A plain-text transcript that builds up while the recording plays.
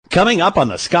Coming up on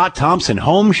the Scott Thompson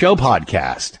Home Show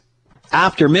podcast.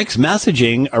 After mixed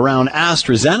messaging around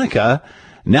AstraZeneca,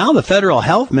 now the federal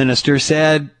health minister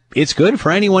said it's good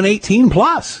for anyone 18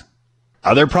 plus.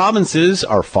 Other provinces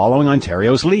are following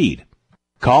Ontario's lead.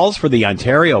 Calls for the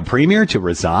Ontario Premier to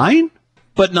resign,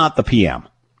 but not the PM.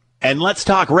 And let's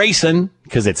talk racing,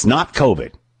 because it's not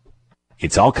COVID.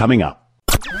 It's all coming up.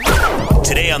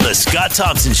 Today on the Scott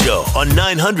Thompson Show on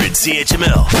 900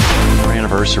 CHML. Our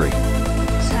anniversary.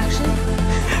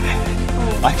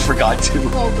 I forgot to.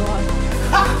 Oh, God.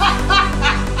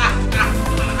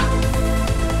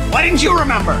 Why didn't you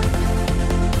remember?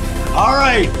 All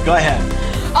right, go ahead.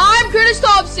 I'm Curtis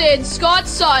Thompson, Scott's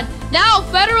son. Now,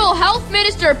 Federal Health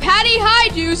Minister Patty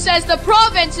Hajdu says the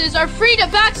provinces are free to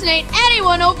vaccinate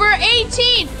anyone over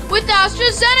 18 with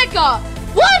AstraZeneca.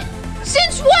 What?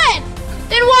 Since when?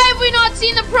 Then why have we not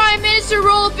seen the Prime Minister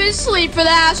roll up his sleeve for the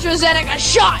AstraZeneca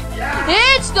shot?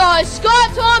 Yeah. It's the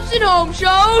Scott Thompson Home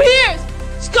Show. Here's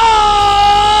Scott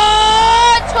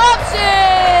Thompson!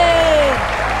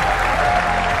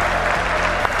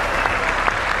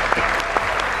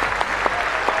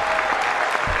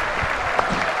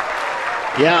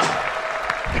 Yeah.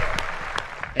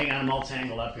 Hang on, I'm all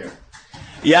tangled up here.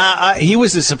 Yeah, he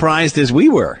was as surprised as we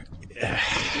were.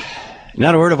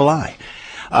 Not a word of a lie.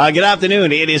 Good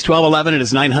afternoon. It is 12:11. It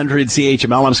is 900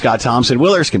 CHML. I'm Scott Thompson.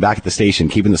 Will Erskine back at the station,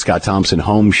 keeping the Scott Thompson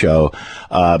Home Show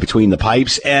between the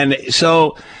pipes. And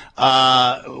so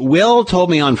Will told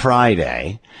me on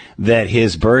Friday that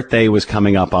his birthday was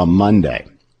coming up on Monday.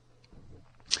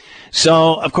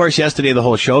 So, of course, yesterday the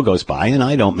whole show goes by, and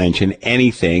I don't mention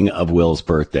anything of Will's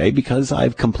birthday because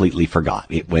I've completely forgot.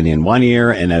 It went in one ear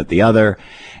and out the other.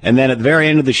 And then at the very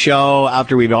end of the show,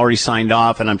 after we've already signed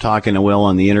off, and I'm talking to Will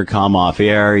on the intercom off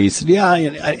air, he said, yeah,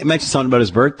 I mentioned something about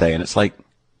his birthday. And it's like,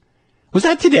 was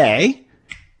that today?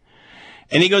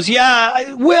 And he goes,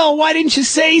 yeah, Will, why didn't you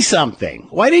say something?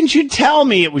 Why didn't you tell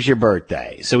me it was your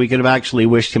birthday? So we could have actually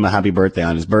wished him a happy birthday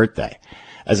on his birthday,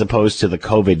 as opposed to the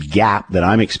COVID gap that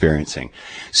I'm experiencing.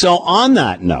 So on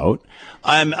that note,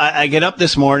 I get up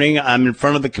this morning, I'm in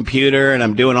front of the computer and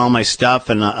I'm doing all my stuff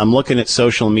and I'm looking at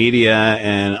social media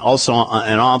and also,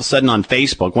 and all of a sudden on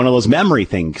Facebook, one of those memory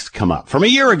things come up from a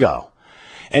year ago.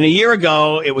 And a year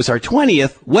ago, it was our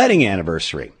 20th wedding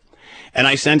anniversary. And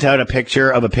I sent out a picture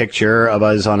of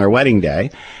us on our wedding day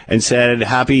and said,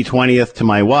 happy 20th to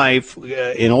my wife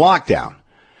in a lockdown.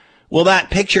 Well,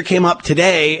 that picture came up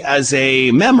today as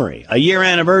a memory, a year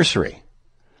anniversary.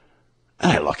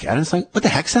 And I look at it, it's like, what the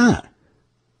heck's that?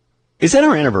 Is that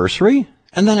our anniversary?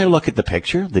 And then I look at the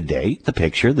picture, the date,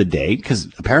 because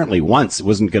apparently once it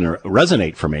wasn't going to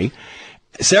resonate for me.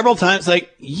 Several times,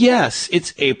 like, yes,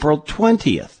 it's April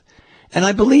 20th. And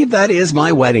I believe that is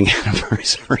my wedding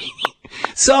anniversary.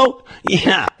 So,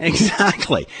 yeah,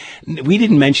 exactly. We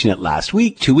didn't mention it last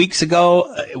week, 2 weeks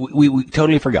ago. We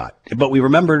totally forgot. But we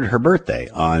remembered her birthday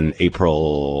on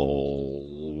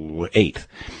April 8th.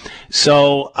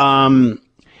 So, 7th.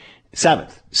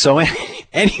 So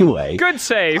anyway. Good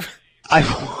save. I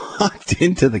walked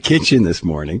into the kitchen this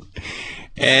morning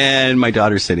and my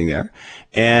daughter's sitting there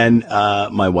and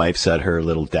my wife's at her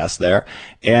little desk there.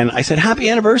 And I said, happy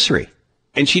anniversary.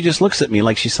 And she just looks at me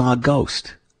like she saw a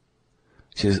ghost.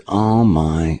 She says, oh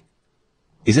my,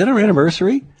 is that our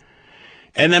anniversary?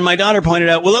 And then my daughter pointed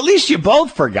out, well, at least you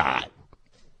both forgot.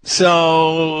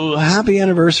 So happy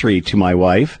anniversary to my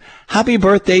wife. Happy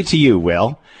birthday to you,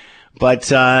 Will.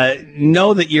 But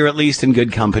know that you're at least in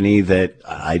good company that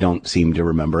I don't seem to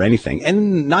remember anything.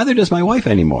 And neither does my wife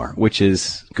anymore, which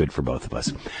is good for both of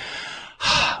us.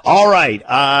 All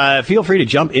right. Feel free to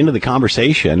jump into the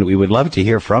conversation. We would love to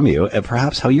hear from you,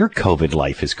 perhaps how your COVID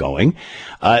life is going.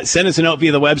 Send us a note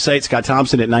via the website, Scott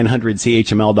Thompson at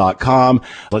 900CHML.com.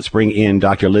 Let's bring in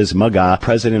Dr. Liz Mugga,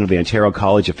 president of the Ontario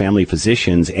College of Family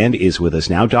Physicians, and is with us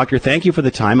now. Doctor, thank you for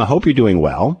the time. I hope you're doing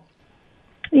well.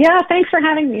 Yeah, thanks for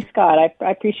having me, Scott. I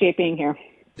appreciate being here.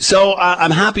 So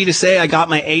I'm happy to say I got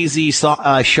my AZ shot.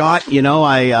 I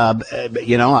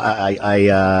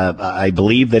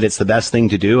believe that it's the best thing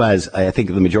to do, as I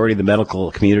think the majority of the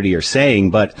medical community are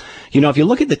saying. But if you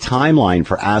look at the timeline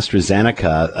for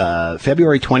AstraZeneca,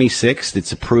 February 26th,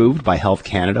 it's approved by Health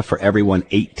Canada for everyone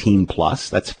 18 plus.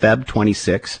 That's Feb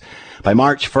 26th. By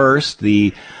March 1st,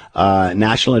 the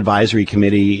National Advisory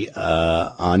Committee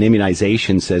on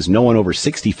Immunization says no one over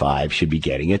 65 should be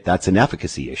getting it. That's an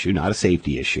efficacy issue, not a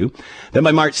safety issue. Then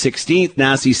by March 16th,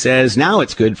 NACI says now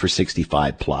it's good for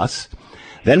 65 plus.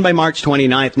 Then by March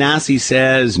 29th, NACI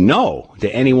says no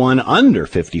to anyone under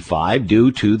 55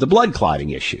 due to the blood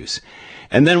clotting issues.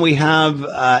 And then we have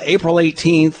April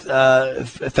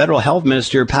 18th, Federal Health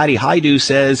Minister Patty Hajdu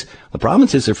says the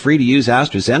provinces are free to use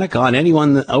AstraZeneca on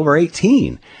anyone over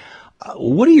 18.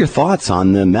 What are your thoughts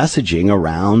on the messaging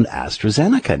around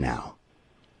AstraZeneca now?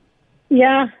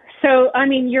 Yeah. So, I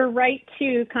mean, you're right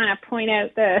to kind of point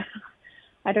out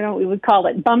I don't know what we would call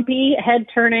it, bumpy,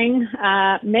 head-turning,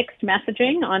 mixed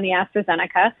messaging on the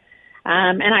AstraZeneca.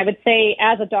 And I would say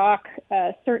as a doc,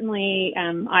 certainly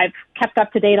I've kept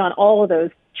up to date on all of those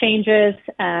changes.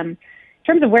 In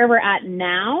terms of where we're at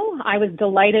now, I was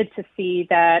delighted to see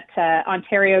that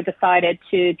Ontario decided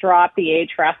to drop the age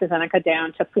for AstraZeneca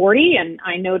down to 40. And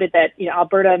I noted that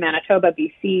Alberta, Manitoba,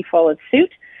 BC followed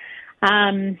suit.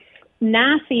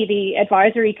 NACI, the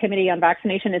Advisory Committee on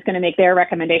Vaccination, is going to make their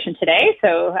recommendation today.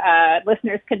 So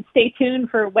listeners can stay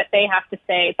tuned for what they have to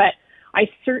say. But I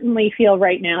certainly feel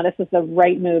right now this is the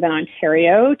right move in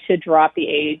Ontario to drop the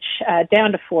age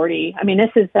down to 40. I mean,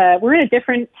 this is we're in a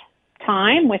different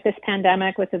time with this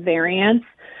pandemic, with the variants,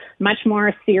 much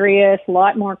more serious, a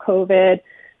lot more COVID.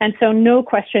 And so no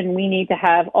question we need to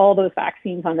have all those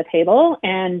vaccines on the table.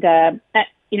 And,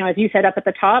 as you said up at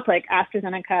the top, like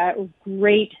AstraZeneca,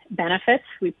 great benefits.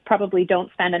 We probably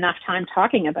don't spend enough time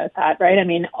talking about that, right? I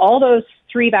mean, all those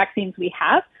three vaccines we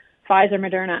have, Pfizer,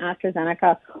 Moderna,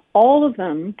 AstraZeneca, all of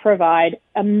them provide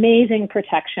amazing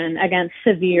protection against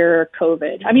severe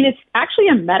COVID. I mean, it's actually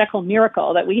a medical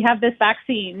miracle that we have this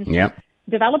vaccine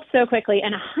developed so quickly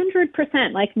and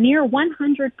 100%, like near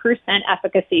 100%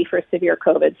 efficacy for severe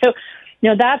COVID. So,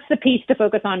 that's the piece to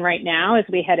focus on right now as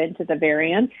we head into the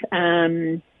variants.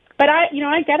 But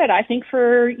I get it. I think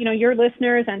for, your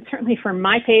listeners and certainly for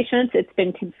my patients, it's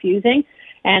been confusing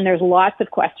and there's lots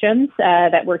of questions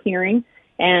that we're hearing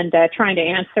and trying to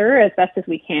answer as best as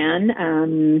we can.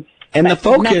 And the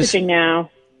focus now,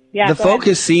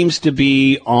 focus seems to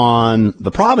be on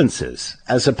the provinces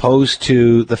as opposed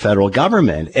to the federal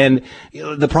government. And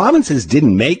the provinces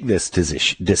didn't make this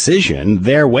decision.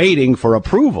 They're waiting for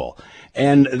approval.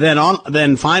 And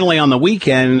then finally on the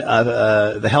weekend,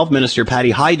 the health minister,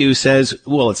 Patty Hajdu, says,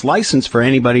 well, it's licensed for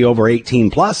anybody over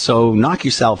 18 plus, so knock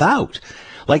yourself out.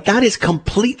 Like, that is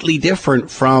completely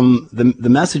different from the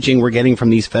messaging we're getting from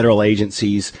these federal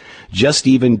agencies just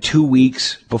even 2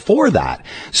 weeks before that.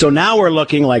 So now we're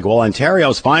looking like, well,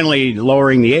 Ontario's finally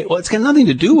lowering the age. Well, it's got nothing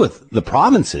to do with the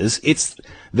provinces.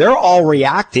 They're all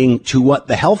reacting to what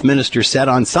the health minister said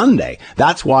on Sunday.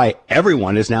 That's why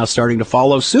everyone is now starting to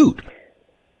follow suit.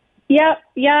 Yeah.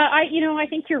 I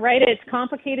think you're right. It's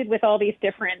complicated with all these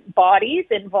different bodies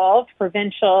involved,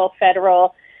 provincial,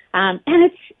 federal. And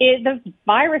the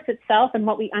virus itself and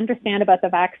what we understand about the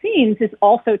vaccines is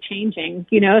also changing,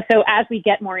 so as we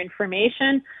get more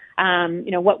information,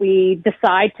 what we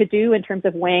decide to do in terms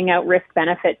of weighing out risk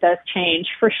benefit does change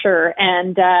for sure.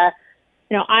 And,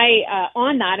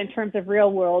 on that, in terms of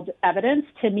real world evidence,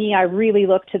 to me, I really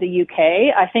look to the UK.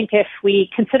 I think if we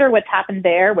consider what's happened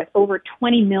there with over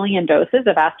 20 million doses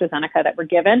of AstraZeneca that were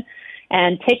given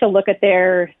and take a look at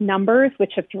their numbers,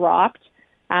 which have dropped,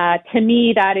 to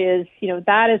me, that is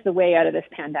the way out of this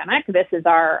pandemic. This is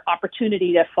our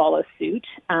opportunity to follow suit.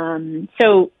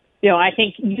 I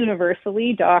think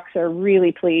universally, docs are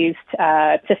really pleased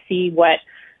to see what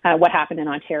happened in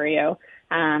Ontario.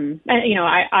 I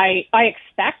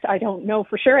expect, I don't know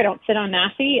for sure, I don't sit on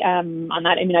NACI on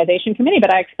that immunization committee,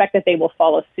 but I expect that they will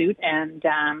follow suit and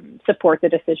support the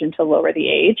decision to lower the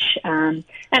age. And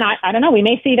I don't know, we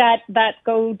may see that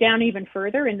go down even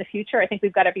further in the future. I think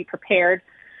we've got to be prepared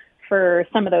for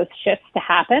some of those shifts to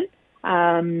happen.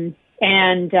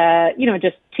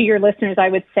 Just to your listeners, I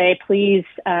would say, please,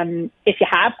 if you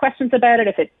have questions about it,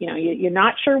 if you're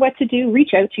not sure what to do,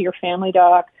 reach out to your family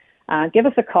doc. Give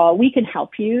us a call. We can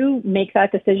help you make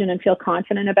that decision and feel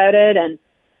confident about it. And,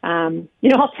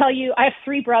 I'll tell you, I have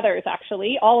 3 brothers,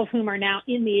 actually, all of whom are now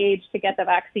in the age to get the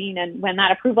vaccine. And when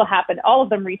that approval happened, all of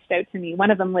them reached out to me.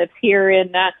 One of them lives here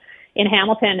in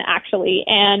Hamilton, actually.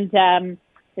 And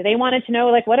they wanted to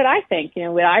know, what did I think?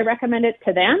 Would I recommend it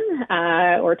to them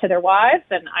or to their wives?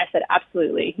 And I said,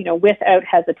 absolutely, without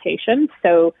hesitation.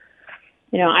 So,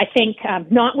 I think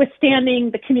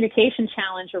notwithstanding the communication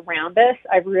challenge around this,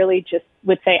 I really just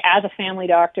would say as a family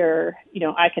doctor,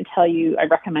 I can tell you I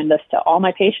recommend this to all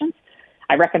my patients.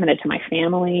 I recommend it to my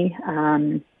family.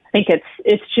 I think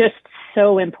it's just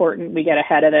so important we get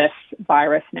ahead of this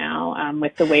virus now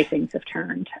with the way things have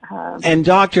turned. And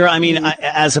doctor,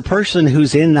 as a person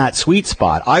who's in that sweet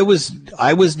spot, I was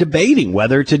debating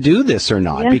whether to do this or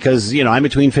not because, I'm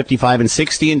between 55 and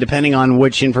 60 and depending on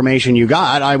which information you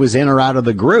got, I was in or out of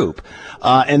the group.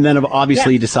 And then I've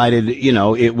obviously decided,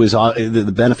 it was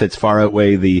the benefits far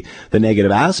outweigh the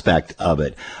negative aspect of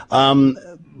it.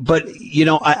 But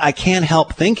I can't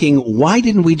help thinking, why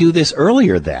didn't we do this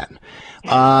earlier then?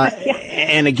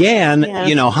 And again,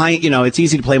 it's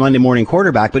easy to play Monday morning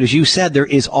quarterback, but as you said, there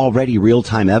is already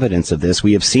real-time evidence of this.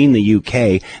 We have seen the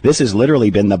UK. This has literally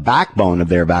been the backbone of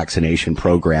their vaccination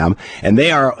program, and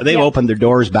they've opened their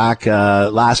doors back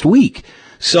last week.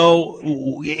 So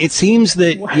it seems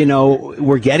that,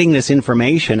 we're getting this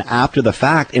information after the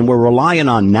fact, and we're relying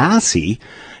on NACI,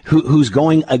 who's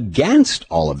going against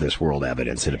all of this world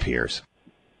evidence, it appears.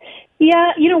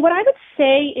 Yeah, what I would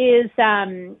say is,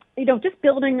 just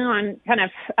building on kind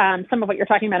of some of what you're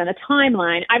talking about in the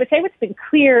timeline, I would say what's been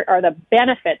clear are the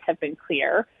benefits have been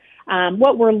clear.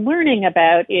 What we're learning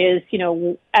about is,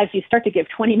 as you start to give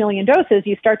 20 million doses,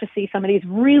 you start to see some of these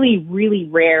really, really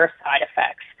rare side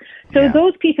effects. So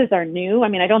those pieces are new. I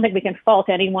mean, I don't think we can fault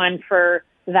anyone for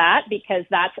that because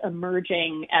that's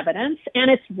emerging evidence.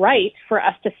 And it's right for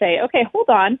us to say, okay, hold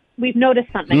on, we've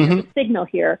noticed something, there's a signal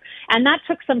here. And that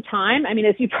took some time. I mean,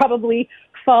 as you probably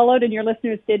followed and your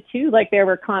listeners did too, like there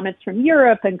were comments from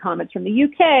Europe and comments from the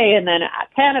UK, and then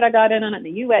Canada got in on it, and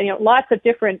the US, lots of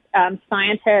different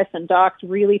scientists and docs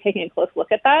really taking a close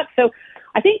look at that. So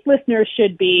I think listeners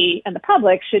should be, and the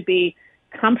public should be,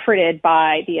 comforted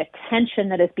by the attention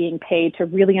that is being paid to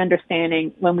really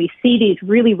understanding when we see these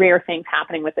really rare things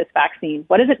happening with this vaccine.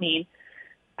 What does it mean?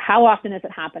 How often is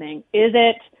it happening? Is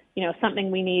it,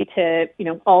 something we need to,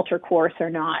 alter course or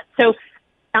not? So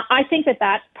I think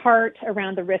that part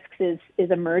around the risks is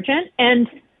emergent. And,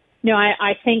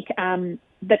 I think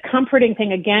the comforting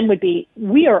thing again would be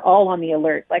we are all on the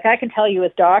alert. Like I can tell you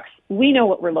as docs, we know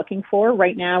what we're looking for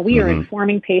right now. We are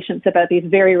informing patients about these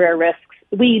very rare risks.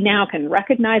 We now can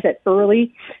recognize it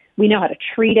early. We know how to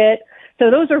treat it.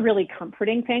 So those are really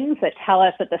comforting things that tell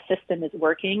us that the system is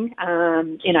working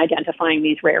in identifying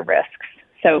these rare risks.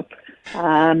 So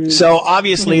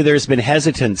obviously there's been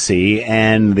hesitancy,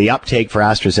 and the uptake for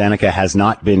AstraZeneca has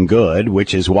not been good,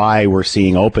 which is why we're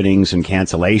seeing openings and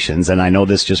cancellations. And I know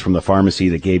this just from the pharmacy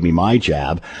that gave me my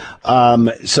jab.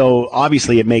 So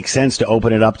obviously it makes sense to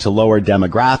open it up to lower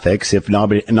demographics if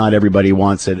not everybody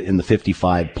wants it in the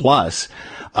 55 plus.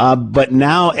 But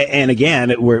now, and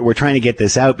again, we're trying to get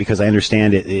this out because I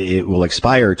understand it will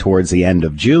expire towards the end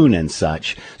of June and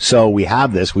such. So we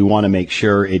have this. We want to make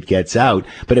sure it gets out.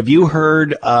 But have you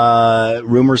heard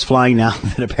rumors flying now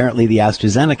that apparently the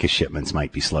AstraZeneca shipments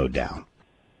might be slowed down?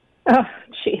 Oh,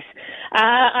 jeez.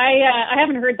 I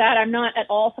haven't heard that. I'm not at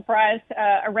all surprised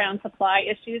around supply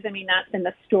issues. I mean, that's been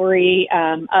the story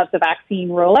of the vaccine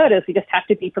rollout, is we just have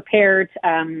to be prepared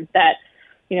that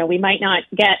we might not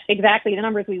get exactly the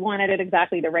numbers we wanted at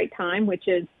exactly the right time, which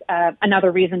is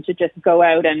another reason to just go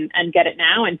out and get it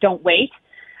now and don't wait.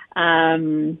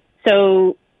 And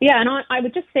I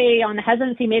would just say on the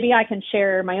hesitancy, maybe I can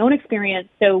share my own experience.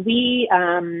 So we,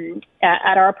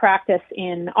 at our practice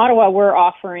in Ottawa, we're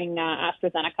offering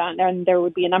AstraZeneca, and there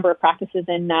would be a number of practices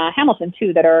in Hamilton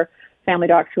too that are family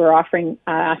docs who are offering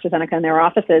AstraZeneca in their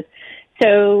offices.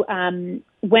 So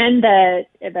when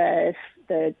the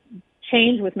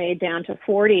change was made down to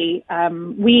 40,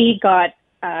 we got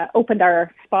opened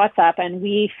our spots up, and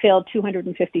we filled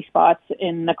 250 spots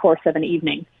in the course of an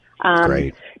evening.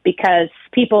 Great. Because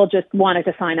people just wanted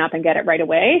to sign up and get it right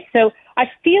away. So I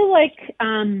feel like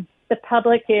the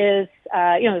public is,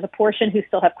 there's a portion who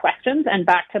still have questions. And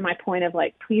back to my point of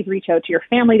please reach out to your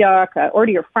family doc or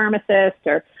to your pharmacist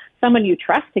or someone you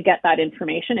trust to get that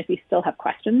information if you still have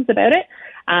questions about it.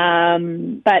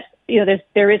 But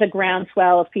there is a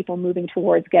groundswell of people moving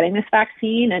towards getting this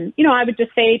vaccine. And, I would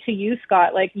just say to you,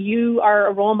 Scott, you are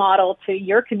a role model to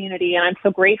your community. And I'm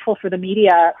so grateful for the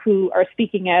media who are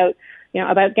speaking out,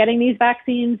 about getting these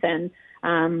vaccines and,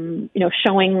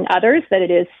 showing others that it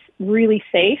is really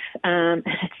safe.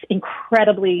 It's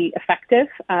incredibly effective.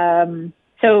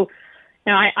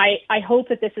 Now, I hope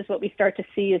that this is what we start to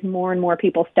see is more and more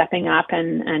people stepping up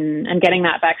and getting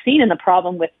that vaccine. And the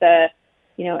problem with the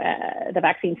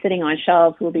vaccine sitting on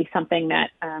shelves will be something that,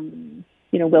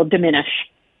 will diminish.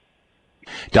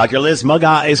 Dr. Liz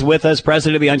Mugga is with us,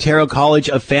 president of the Ontario College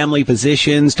of Family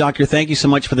Physicians. Doctor, thank you so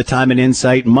much for the time and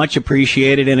insight. Much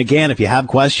appreciated. And again, if you have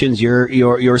questions,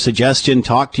 your suggestion,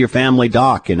 talk to your family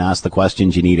doc and ask the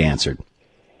questions you need answered.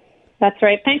 That's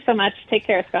right. Thanks so much. Take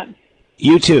care, Scott.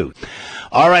 You too.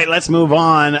 All right, let's move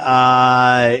on.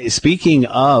 Speaking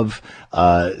of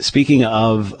Speaking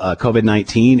of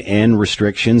COVID-19 and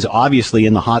restrictions, obviously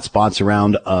in the hot spots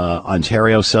around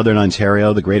Ontario, Southern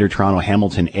Ontario, the Greater Toronto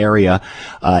Hamilton area,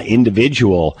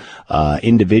 individual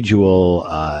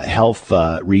health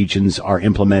regions are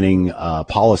implementing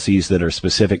policies that are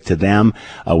specific to them.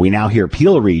 We now hear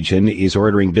Peel Region is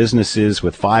ordering businesses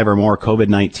with 5 or more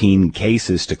COVID-19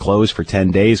 cases to close for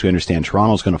 10 days. We understand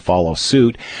Toronto's going to follow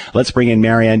suit. Let's bring in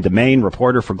Marianne Domain,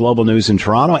 reporter for Global News in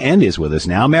Toronto, and is with us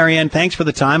now. Marianne, thanks for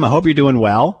the time. I hope you're doing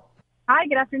well. Hi,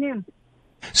 good afternoon.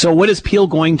 So what is Peel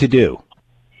going to do?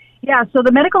 Yeah, so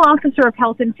the medical officer of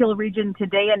health in Peel Region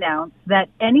today announced that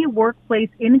any workplace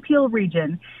in Peel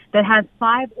Region that has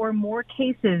 5 or more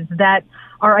cases that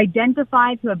are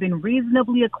identified to have been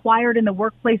reasonably acquired in the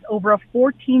workplace over a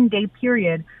 14-day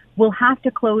period will have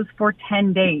to close for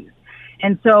 10 days.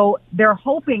 And so they're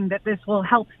hoping that this will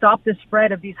help stop the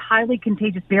spread of these highly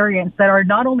contagious variants that are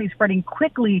not only spreading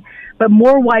quickly, but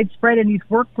more widespread in these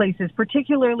workplaces,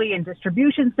 particularly in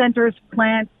distribution centers,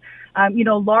 plants,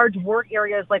 large work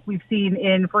areas like we've seen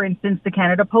in, for instance, the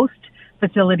Canada Post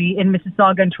facility in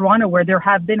Mississauga and Toronto, where there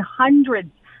have been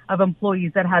hundreds of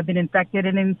employees that have been infected,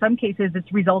 and in some cases it's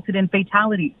resulted in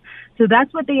fatalities. So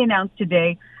that's what they announced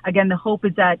today. Again, the hope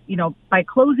is that, by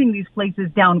closing these places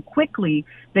down quickly,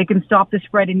 they can stop the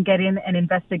spread and get in and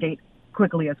investigate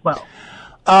quickly as well.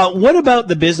 What about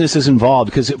the businesses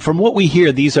involved? Because from what we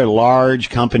hear, these are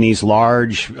large companies,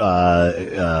 large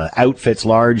outfits,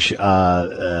 large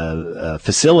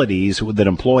facilities that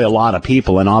employ a lot of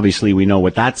people, and obviously we know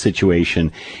what that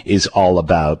situation is all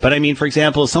about. But I mean, for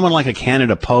example, someone like a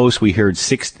Canada Post, we heard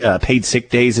paid sick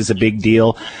days is a big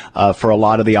deal for a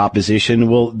lot of the opposition.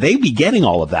 Will they be getting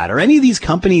all of that? Are any of these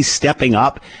companies stepping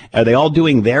up? Are they all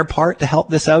doing their part to help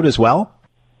this out as well?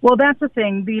 Well, that's the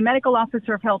thing. The medical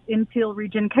officer of health in Peel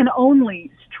Region can only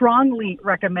strongly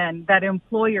recommend that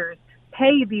employers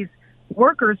pay these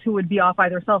workers who would be off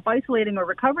either self-isolating or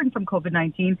recovering from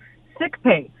COVID-19 sick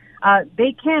pay.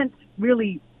 They can't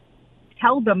really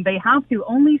tell them they have to,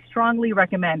 only strongly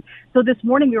recommend. So this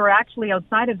morning we were actually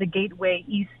outside of the Gateway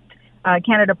East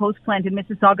Canada Post plant in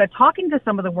Mississauga talking to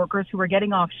some of the workers who were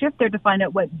getting off shift there to find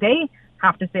out what they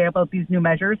have to say about these new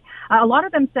measures. A lot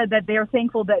of them said that they are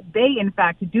thankful that they, in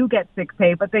fact, do get sick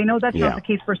pay, but they know that's not the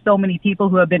case for so many people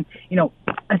who have been,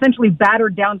 essentially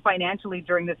battered down financially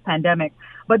during this pandemic.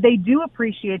 But they do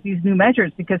appreciate these new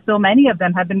measures because so many of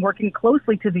them have been working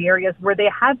closely to the areas where they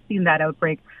have seen that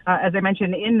outbreak. As I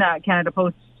mentioned in Canada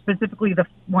Post, specifically the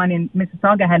one in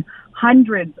Mississauga had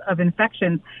hundreds of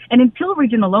infections. And in Peel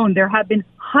Region alone, there have been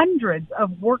hundreds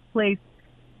of workplace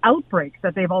outbreaks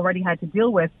that they've already had to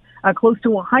deal with. Close to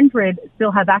 100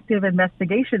 still have active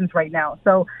investigations right now.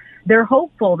 So they're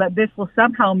hopeful that this will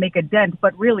somehow make a dent.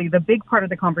 But really, the big part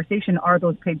of the conversation are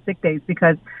those paid sick days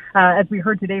because, as we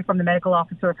heard today from the medical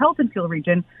officer of health in Peel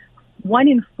Region, 1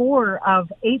 in 4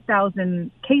 of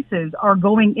 8,000 cases are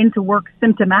going into work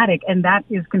symptomatic, and that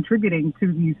is contributing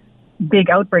to these big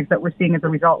outbreaks that we're seeing as a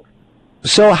result.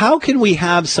 So how can we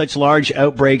have such large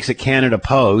outbreaks at Canada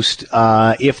Post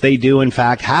if they do, in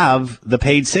fact, have the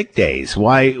paid sick days?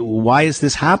 Why is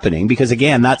this happening? Because,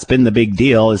 again, that's been the big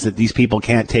deal, is that these people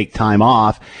can't take time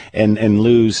off and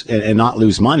not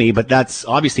lose money. But that's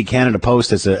obviously Canada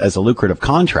Post as a lucrative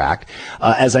contract,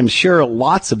 as I'm sure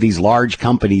lots of these large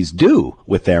companies do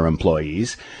with their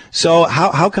employees. So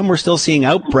how come we're still seeing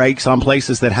outbreaks on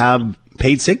places that have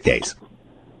paid sick days?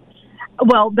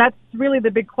 Well, that's really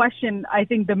the big question. I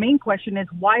think the main question is,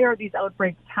 why are these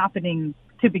outbreaks happening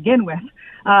to begin with?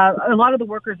 A lot of the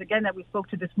workers, again, that we spoke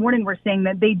to this morning were saying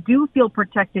that they do feel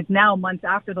protected now, months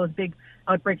after those big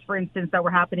outbreaks, for instance, that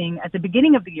were happening at the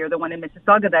beginning of the year, the one in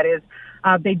Mississauga, that is.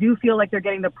 They do feel like they're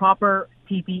getting the proper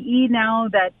PPE now,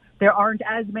 that there aren't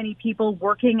as many people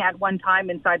working at one time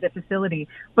inside the facility.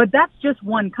 But that's just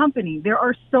one company. There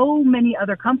are so many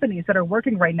other companies that are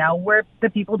working right now where the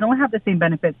people don't have the same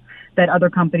benefits that other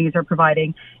companies are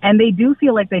providing. And they do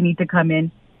feel like they need to come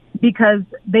in because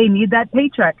they need that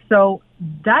paycheck. So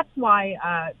that's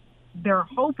why they're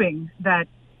hoping that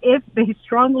if they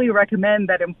strongly recommend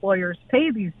that employers pay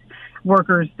these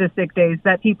workers the sick days,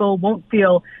 that people won't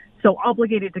feel so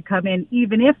obligated to come in,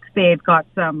 even if they've got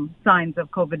some signs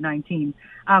of COVID-19.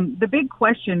 The big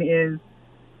question is,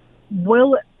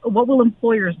 what will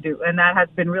employers do? And that has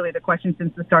been really the question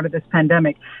since the start of this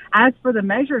pandemic. As for the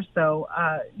measures, though,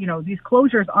 these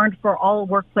closures aren't for all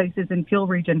workplaces in Peel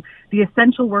Region. The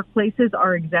essential workplaces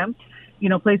are exempt.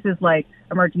 Places like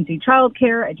emergency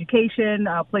childcare, education,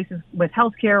 places with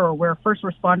healthcare or where first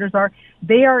responders are,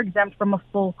 they are exempt from a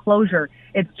full closure.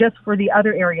 It's just for the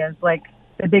other areas like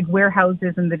the big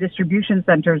warehouses and the distribution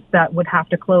centers that would have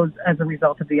to close as a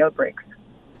result of the outbreaks.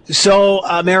 So,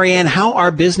 Marianne, how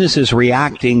are businesses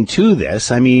reacting to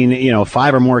this? I mean,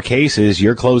 5 or more cases,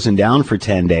 you're closing down for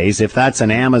 10 days. If that's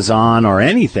an Amazon or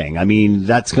anything, I mean,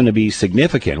 that's going to be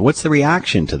significant. What's the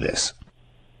reaction to this?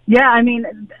 Yeah, I mean,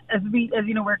 as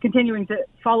you know, we're continuing to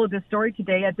follow this story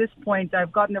today. At this point,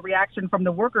 I've gotten a reaction from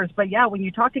the workers. But yeah, when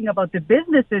you're talking about the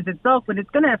businesses itself, when it's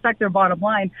going to affect their bottom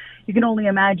line, you can only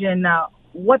imagine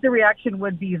what the reaction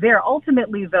would be there.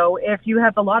 Ultimately, though, if you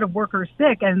have a lot of workers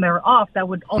sick and they're off, that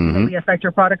would ultimately affect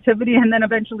your productivity and then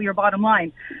eventually your bottom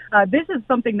line. This is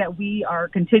something that we are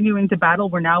continuing to battle.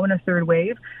 We're now in a third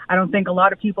wave. I don't think a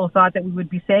lot of people thought that we would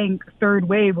be saying third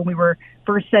wave when we were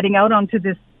first setting out onto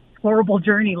this horrible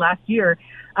journey last year.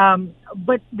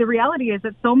 But the reality is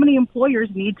that so many employers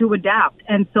need to adapt,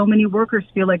 and so many workers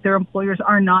feel like their employers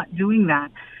are not doing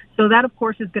that. So that, of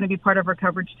course, is going to be part of our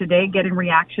coverage today, getting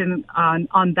reaction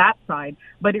on that side.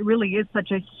 But it really is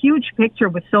such a huge picture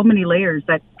with so many layers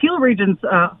that Peel Region's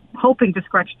hoping to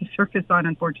scratch the surface on,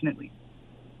 unfortunately.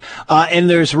 And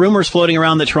there's rumors floating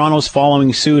around that Toronto's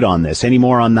following suit on this. Any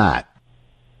more on that?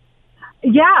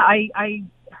 Yeah, I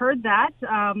heard that.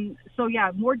 So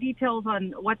yeah, more details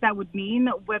on what that would mean,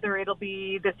 whether it'll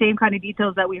be the same kind of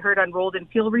details that we heard unrolled in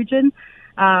Peel Region.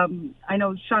 I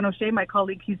know Sean O'Shea, my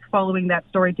colleague, he's following that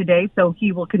story today, so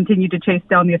he will continue to chase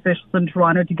down the officials in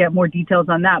Toronto to get more details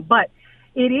on that. But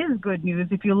it is good news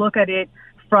if you look at it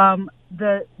from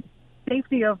the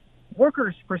safety of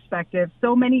workers' perspective.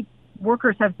 So many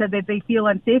workers have said that they feel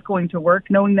unsafe going to work,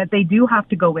 knowing that they do have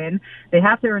to go in, they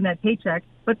have to earn that paycheck,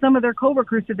 but some of their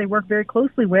coworkers that they work very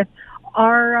closely with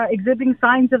are exhibiting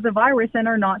signs of the virus and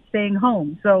are not staying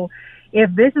home. So if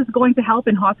this is going to help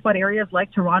in hotspot areas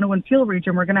like Toronto and Peel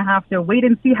Region, we're going to have to wait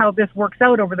and see how this works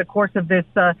out over the course of this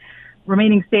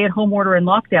remaining stay-at-home order and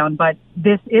lockdown. But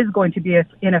this is going to be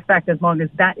in effect as long as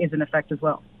that is in effect as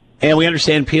well. And we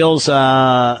understand Peel's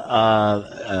local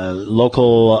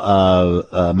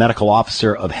medical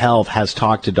officer of health has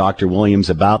talked to Dr. Williams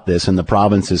about this, and the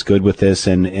province is good with this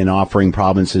and offering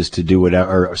provinces to do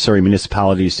whatever,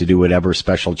 municipalities to do whatever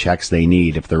special checks they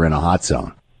need if they're in a hot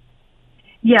zone.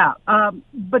 Yeah,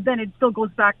 but then it still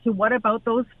goes back to what about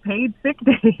those paid sick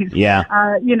days?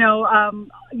 Yeah.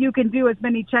 You can do as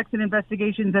many checks and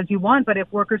investigations as you want, but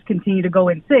if workers continue to go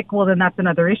in sick, well, then that's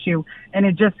another issue. And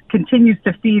it just continues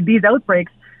to feed these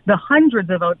outbreaks, the hundreds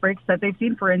of outbreaks that they've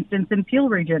seen, for instance, in Peel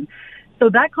Region.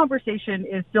 So that conversation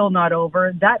is still not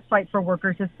over. That fight for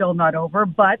workers is still not over.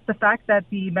 But the fact that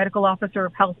the medical officer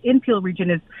of health in Peel Region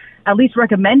is at least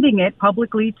recommending it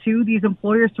publicly to these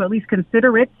employers to at least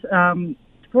consider it,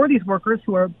 for these workers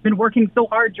who have been working so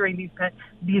hard during these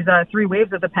 3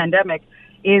 waves of the pandemic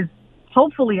is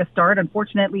hopefully a start.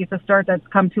 Unfortunately, it's a start that's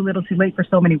come too little too late for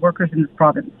so many workers in this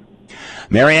province.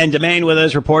 Marianne Domain with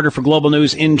us, reporter for Global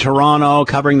News in Toronto,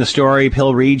 covering the story.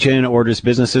 Peel Region orders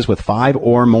businesses with 5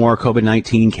 or more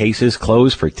COVID-19 cases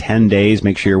closed for 10 days.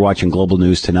 Make sure you're watching Global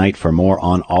News tonight for more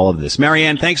on all of this.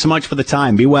 Marianne, thanks so much for the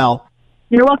time. Be well.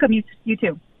 You're welcome. You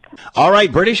too. All right,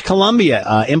 British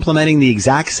Columbia implementing the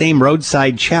exact same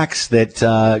roadside checks that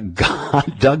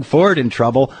got Doug Ford in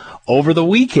trouble over the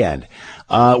weekend.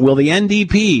 Will the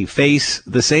NDP face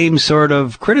the same sort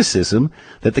of criticism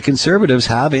that the Conservatives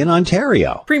have in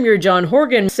Ontario? Premier John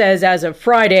Horgan says as of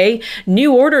Friday,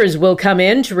 new orders will come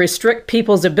in to restrict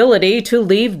people's ability to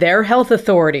leave their health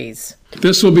authorities.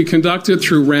 This will be conducted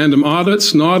through random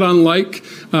audits, not unlike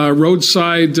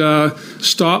roadside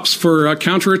stops for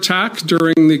counterattack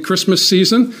during the Christmas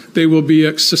season. They will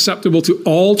be susceptible to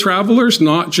all travelers,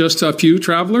 not just a few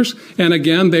travelers. And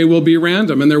again, they will be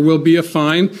random, and there will be a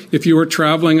fine if you are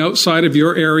traveling outside of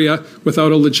your area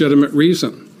without a legitimate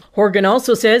reason. Horgan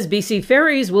also says BC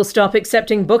Ferries will stop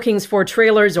accepting bookings for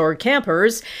trailers or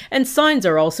campers, and signs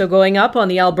are also going up on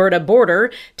the Alberta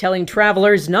border telling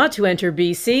travelers not to enter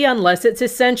BC unless it's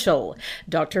essential.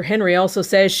 Dr. Henry also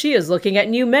says she is looking at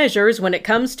new measures when it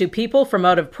comes to people from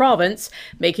out of province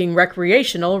making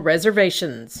recreational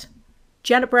reservations.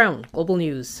 Janet Brown, Global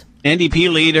News.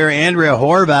 NDP leader Andrea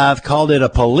Horwath called it a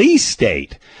police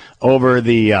state over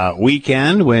the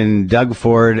weekend when Doug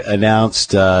Ford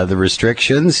announced the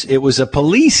restrictions. It was a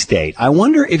police state. I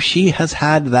wonder if she has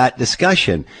had that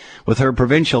discussion with her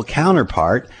provincial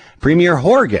counterpart, Premier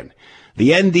Horgan, the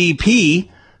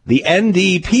NDP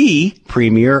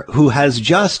premier who has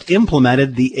just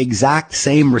implemented the exact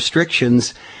same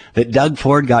restrictions that Doug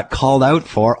Ford got called out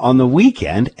for on the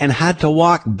weekend and had to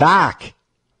walk back.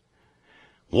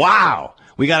 Wow.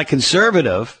 We got a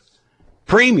Conservative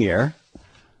premier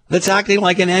that's acting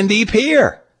like an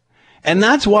NDPer. And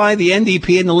that's why the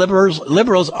NDP and the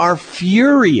liberals are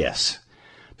furious,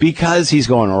 because he's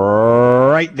going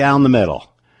right down the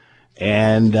middle.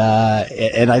 And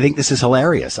I think this is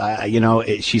hilarious.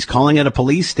 She's calling it a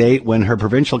police state when her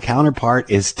provincial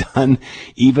counterpart is done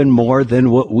even more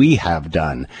than what we have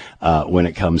done when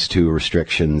it comes to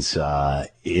restrictions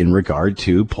in regard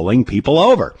to pulling people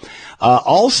over.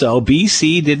 Also,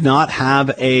 BC did not have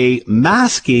a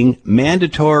masking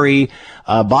mandatory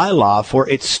bylaw for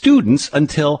its students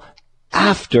until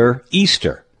after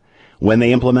Easter, when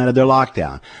they implemented their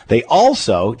lockdown. They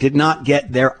also did not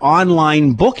get their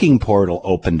online booking portal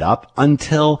opened up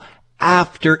until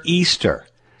after Easter.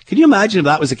 Can you imagine if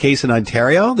that was the case in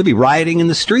Ontario? There'd be rioting in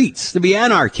the streets. There'd be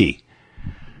anarchy.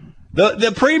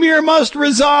 The premier must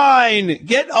resign.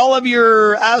 Get all of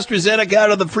your AstraZeneca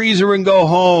out of the freezer and go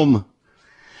home.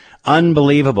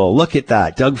 Unbelievable. Look at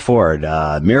that. Doug Ford,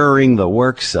 mirroring the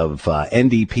works of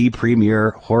NDP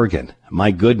Premier Horgan.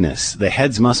 My goodness, the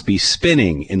heads must be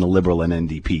spinning in the Liberal and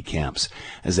NDP camps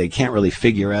as they can't really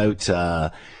figure out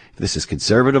if this is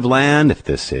conservative land, if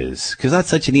this is, because that's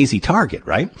such an easy target,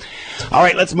 right? All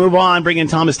right, let's move on. Bring in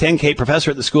Thomas Tenkate,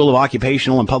 professor at the School of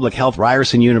Occupational and Public Health,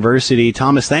 Ryerson University.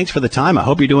 Thomas, thanks for the time. I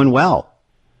hope you're doing well.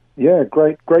 Yeah,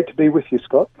 great to be with you,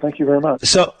 Scott. Thank you very much.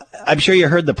 So I'm sure you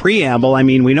heard the preamble. I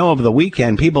mean, we know over the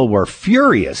weekend people were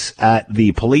furious at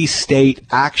the police state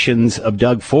actions of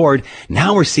Doug Ford.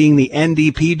 Now we're seeing the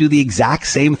NDP do the exact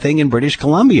same thing in British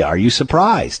Columbia. Are you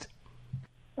surprised?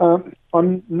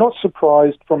 I'm not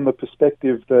surprised from the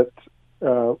perspective that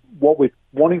what we're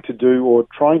wanting to do or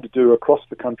trying to do across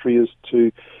the country is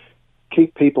to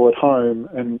keep people at home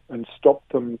and stop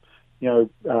them,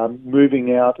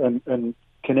 moving out and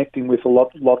connecting with a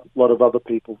lot of other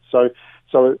people. So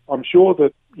I'm sure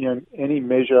that any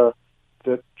measure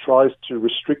that tries to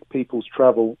restrict people's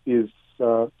travel is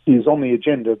on the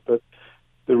agenda. But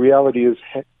the reality is,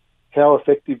 how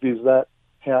effective is that?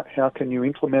 How can you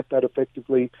implement that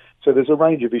effectively? So there's a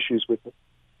range of issues with it.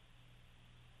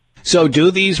 So do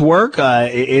these work? Are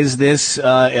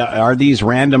these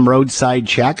random roadside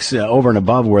checks over and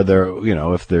above where they're,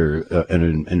 if they're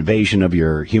an invasion of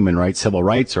your human rights, civil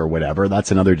rights or whatever, that's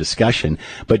another discussion.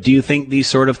 But do you think these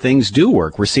sort of things do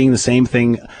work? We're seeing the same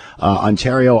thing.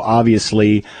 Ontario,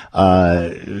 obviously,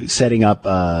 setting up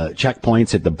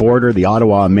checkpoints at the border. The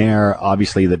Ottawa mayor,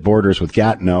 obviously, that borders with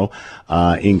Gatineau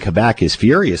in Quebec, is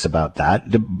furious about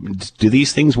that. Do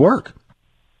these things work?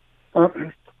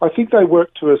 I think they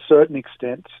work to a certain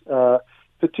extent,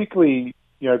 particularly,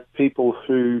 people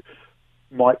who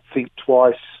might think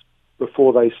twice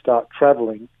before they start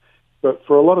travelling. But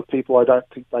for a lot of people, I don't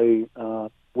think they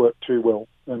work too well.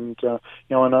 And,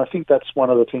 and I think that's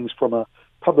one of the things from a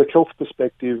public health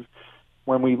perspective.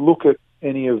 When we look at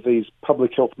any of these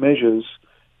public health measures,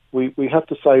 we have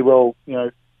to say, well,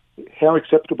 how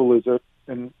acceptable is it?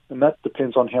 And that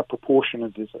depends on how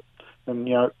proportionate is it. And,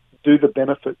 do the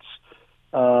benefits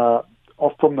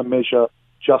from the measure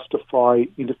justify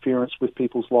interference with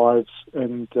people's lives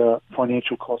and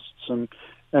financial costs,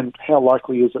 and how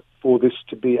likely is it for this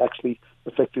to be actually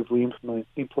effectively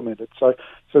implemented? So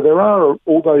there are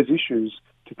all those issues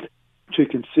to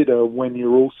consider when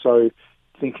you're also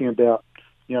thinking about,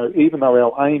 even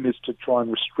though our aim is to try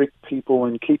and restrict people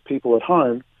and keep people at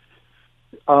home,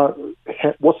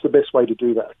 what's the best way to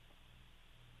do that?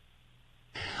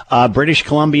 British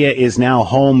Columbia is now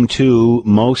home to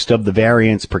most of the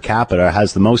variants per capita,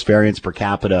 has the most variants per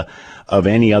capita of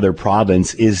any other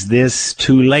province. Is this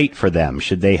too late for them?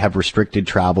 Should they have restricted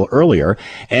travel earlier?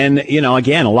 And,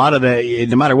 again, a lot of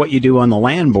no matter what you do on the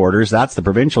land borders, that's the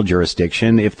provincial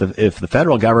jurisdiction. If the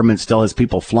federal government still has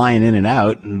people flying in and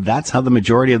out, that's how the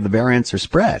majority of the variants are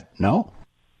spread, no?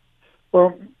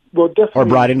 Well, definitely. Or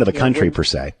brought into the country, per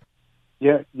se.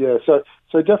 Yeah.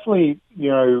 So definitely,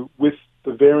 with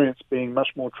the variants being much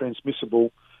more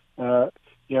transmissible,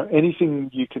 anything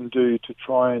you can do to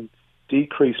try and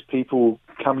decrease people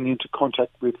coming into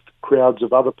contact with crowds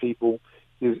of other people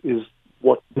is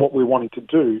what we're wanting to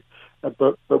do.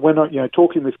 But when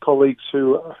talking with colleagues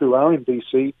who are in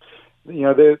BC,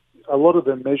 a lot of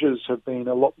the measures have been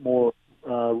a lot more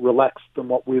relaxed than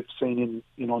what we've seen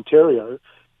in Ontario,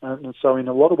 and so in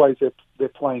a lot of ways they're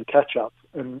playing catch up,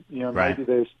 and Right. Maybe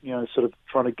they're sort of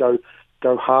trying to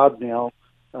go hard now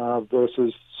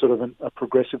versus sort of a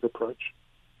progressive approach.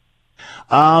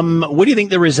 What do you think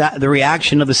the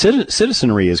reaction of the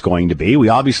citizenry is going to be? We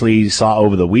obviously saw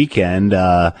over the weekend,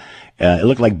 it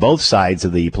looked like both sides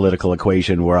of the political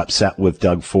equation were upset with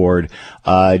Doug Ford.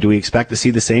 Do we expect to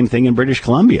see the same thing in British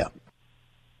Columbia?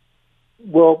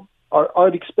 Well,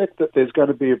 I'd expect that there's going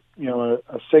to be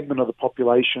a segment of the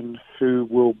population who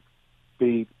will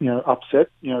be upset.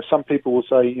 Some people will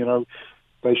say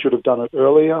they should have done it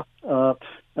earlier,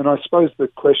 and I suppose the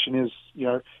question is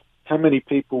how many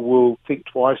people will think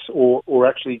twice or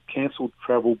actually cancel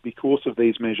travel because of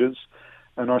these measures?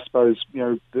 And I suppose,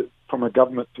 from a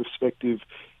government perspective,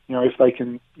 if they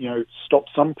can, stop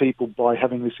some people by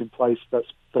having this in place,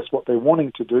 that's what they're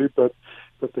wanting to do. But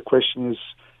the question is,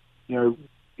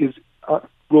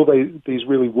 will these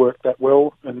really work that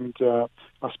well? And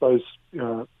I suppose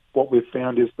what we've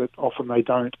found is that often they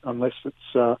don't, unless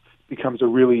it becomes a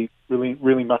really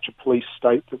much a police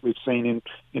state that we've seen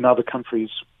in other countries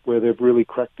where they've really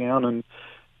cracked down,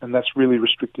 and that's really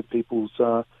restricted people's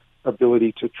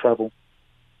ability to travel.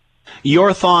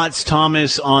 Your thoughts,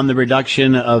 Thomas, on the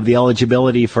reduction of the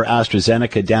eligibility for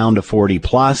AstraZeneca down to 40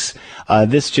 plus?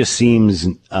 This just seems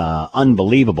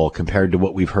unbelievable compared to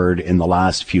what we've heard in the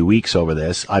last few weeks over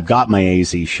this. I've got my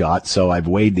AZ shot, so I've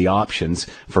weighed the options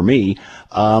for me.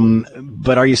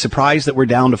 But are you surprised that we're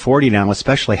down to 40 now,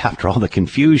 especially after all the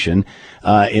confusion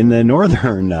in the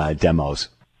northern demos?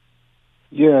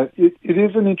 Yeah, it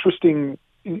is an interesting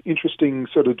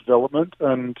sort of development,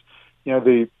 and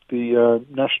the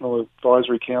National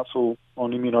Advisory Council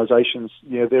on Immunisations,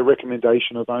 their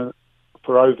recommendation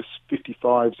for over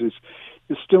 55s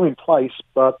is still in place,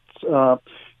 but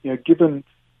given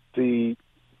the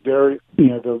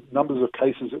the numbers of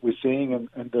cases that we're seeing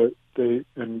and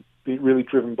really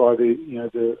driven by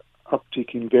the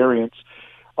uptick in variants,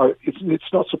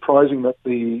 it's not surprising that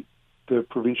the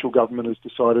provincial government has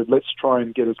decided, let's try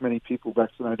and get as many people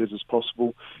vaccinated as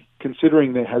possible,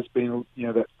 considering there has been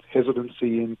that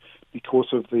hesitancy because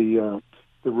of the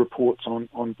reports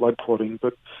on blood clotting.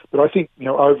 But I think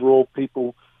overall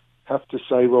people have to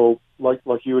say, well, like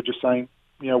you were just saying,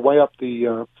 weigh up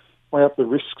the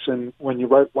risks, and when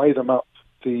you weigh them up,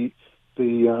 the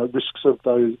risks of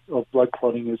blood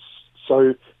clotting is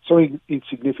so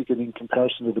insignificant in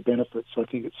comparison to the benefits. I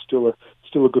think it's still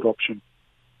a good option.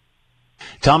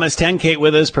 Thomas Tenkate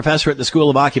with us, professor at the School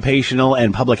of Occupational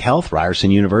and Public Health, Ryerson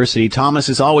University. Thomas,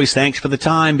 as always, thanks for the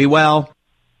time. Be well.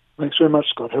 Thanks very much,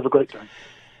 Scott. Have a great day.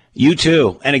 You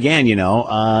too. And again,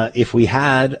 if we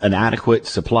had an adequate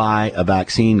supply of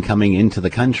vaccine coming into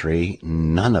the country,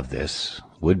 none of this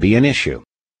would be an issue.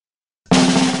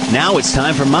 Now it's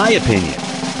time for my opinion.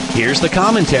 Here's the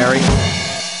commentary.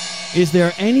 Is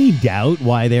there any doubt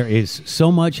why there is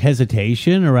so much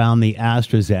hesitation around the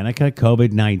AstraZeneca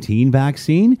COVID-19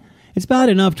 vaccine? It's bad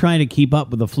enough trying to keep up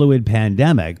with the fluid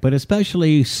pandemic, but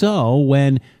especially so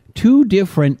when two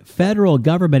different federal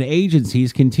government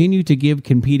agencies continue to give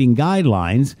competing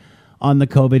guidelines on the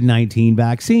COVID-19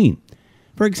 vaccine.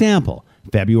 For example,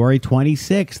 February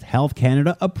 26th, Health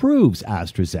Canada approves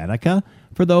AstraZeneca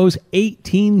for those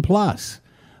 18 plus.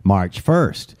 March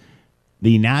 1st,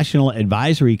 the National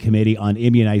Advisory Committee on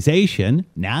Immunization,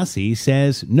 NACI,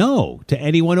 says no to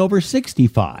anyone over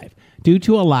 65 due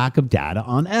to a lack of data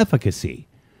on efficacy.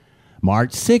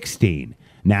 March 16,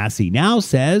 NACI now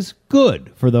says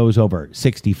good for those over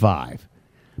 65.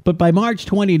 But by March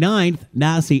 29th,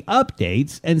 NACI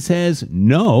updates and says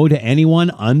no to anyone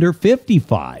under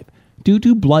 55 due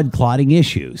to blood clotting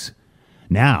issues.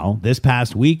 Now, this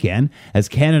past weekend, as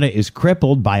Canada is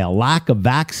crippled by a lack of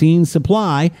vaccine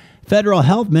supply, Federal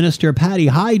Health Minister Patty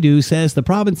Hajdu says the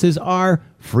provinces are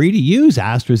free to use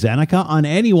AstraZeneca on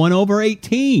anyone over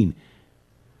 18,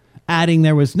 adding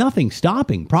there was nothing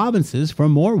stopping provinces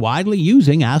from more widely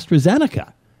using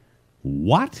AstraZeneca.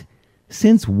 What?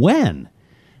 Since when?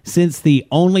 Since the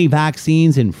only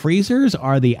vaccines in freezers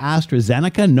are the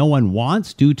AstraZeneca no one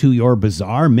wants due to your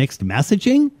bizarre mixed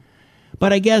messaging?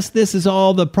 But I guess this is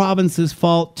all the province's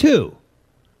fault, too.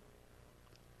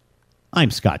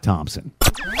 I'm Scott Thompson.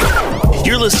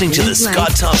 You're listening to the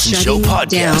Scott Thompson Show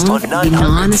podcast on 900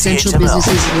 non-essential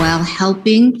businesses while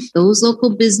helping those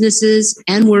local businesses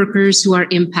and workers who are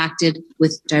impacted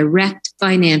with direct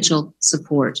financial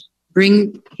support.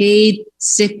 Bring paid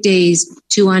sick days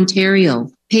to Ontario.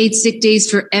 Paid sick days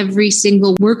for every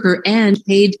single worker and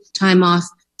paid time off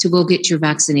to go get your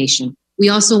vaccination. We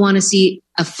also want to see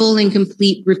a full and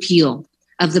complete repeal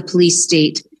of the police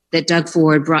state that Doug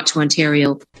Ford brought to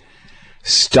Ontario.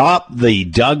 Stop the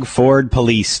Doug Ford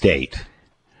police state.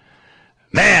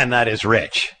 Man, that is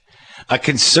rich. A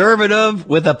conservative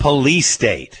with a police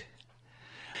state.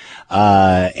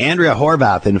 Andrea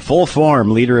Horwath in full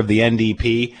form, leader of the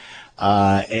NDP,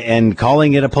 and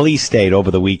calling it a police state over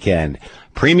the weekend.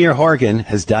 Premier Horgan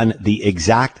has done the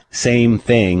exact same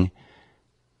thing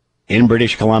in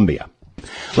British Columbia.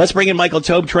 Let's bring in Michael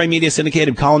Taube, Troy Media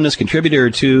syndicated columnist,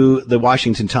 contributor to the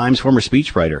Washington Times, former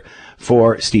speechwriter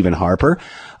for Stephen Harper.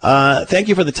 Thank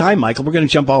you for the time, Michael. We're going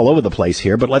to jump all over the place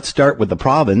here, but let's start with the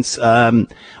province.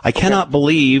 I cannot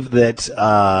believe that,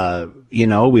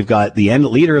 we've got the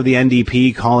leader of the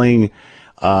NDP calling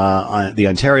the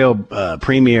Ontario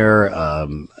Premier,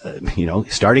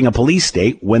 starting a police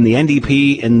state when the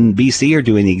NDP in BC are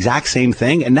doing the exact same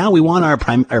thing. And now we want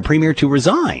our Premier to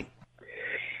resign.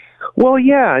 Well,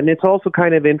 yeah, and it's also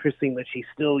kind of interesting that she's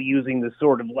still using this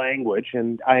sort of language,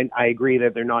 and I agree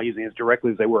that they're not using it as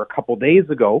directly as they were a couple days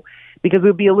ago, because it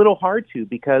would be a little hard to,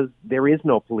 because there is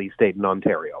no police state in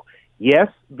Ontario. Yes,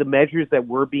 the measures that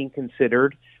were being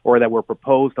considered or that were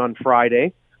proposed on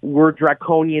Friday were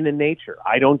draconian in nature.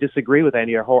 I don't disagree with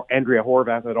Andrea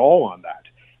Horwath at all on that.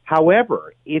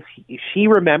 However, if she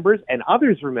remembers, and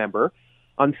others remember,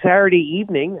 on Saturday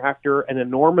evening, after an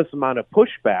enormous amount of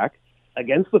pushback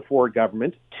against the Ford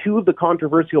government, two of the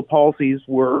controversial policies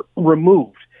were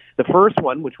removed. The first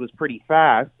one, which was pretty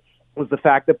fast, was the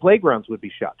fact that playgrounds would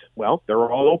be shut. Well, they're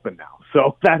all open now,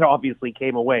 so that obviously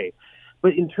came away.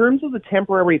 But in terms of the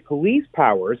temporary police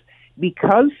powers,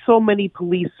 because so many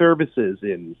police services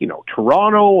in,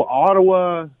 Toronto,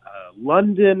 Ottawa,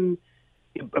 London,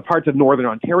 parts of Northern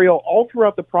Ontario, all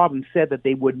throughout the province said that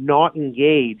they would not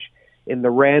engage in the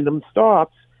random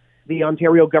stops, the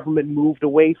Ontario government moved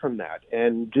away from that.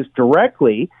 And just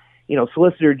directly,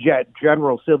 Solicitor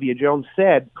General Sylvia Jones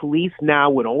said police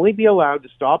now would only be allowed to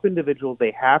stop individuals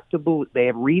they have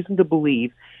reason to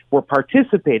believe were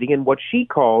participating in what she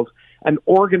calls an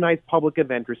organized public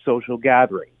event or social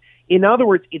gathering. In other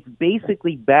words, it's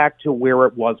basically back to where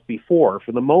it was before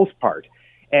for the most part.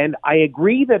 And I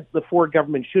agree that the Ford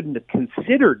government shouldn't have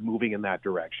considered moving in that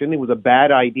direction. It was a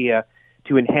bad idea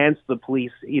to enhance the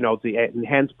police, to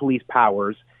enhance police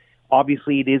powers.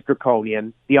 Obviously, it is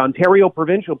draconian. The Ontario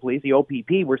Provincial Police, the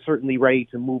OPP, were certainly ready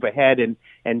to move ahead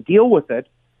and deal with it,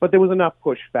 but there was enough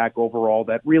pushback overall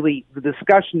that really the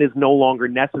discussion is no longer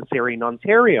necessary in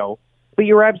Ontario. But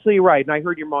you're absolutely right, and I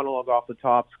heard your monologue off the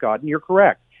top, Scott, and you're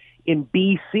correct. In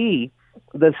BC,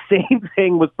 the same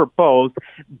thing was proposed,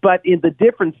 but the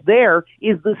difference there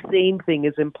is the same thing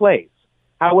is in place.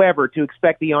 However, to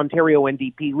expect the Ontario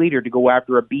NDP leader to go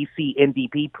after a BC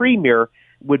NDP premier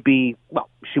would be,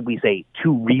 should we say,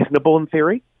 too reasonable in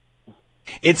theory?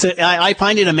 I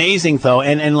find it amazing, though,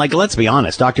 and let's be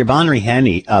honest, Dr. Bonnie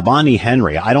Henry,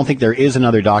 I don't think there is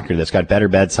another doctor that's got better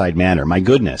bedside manner. My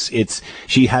goodness,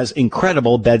 she has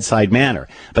incredible bedside manner,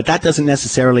 but that doesn't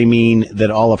necessarily mean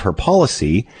that all of her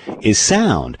policy is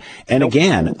sound. And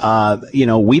again,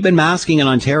 we've been masking in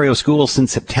Ontario schools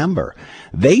since September.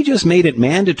 They just made it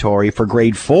mandatory for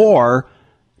grade 4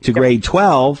 to grade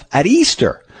 12 at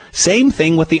Easter. Same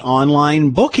thing with the online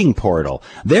booking portal.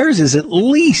 Theirs is at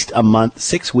least a month,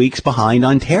 6 weeks behind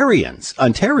Ontario's.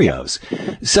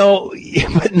 So,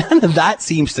 but none of that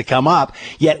seems to come up.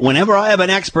 Yet whenever I have an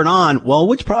expert on,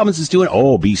 which province is doing it?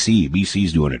 Oh, BC.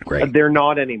 BC's doing it great. They're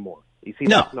not anymore. You see,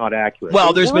 that's not accurate.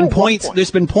 Well, there's been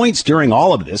points during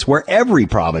all of this where every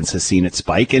province has seen it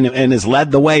spike and has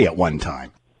led the way at one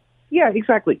time. Yeah,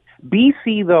 exactly.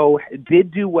 BC, though,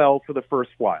 did do well for the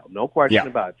first while. No question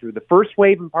about it. Through the first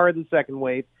wave and part of the second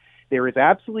wave, there is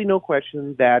absolutely no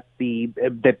question that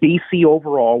that BC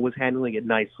overall was handling it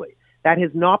nicely. That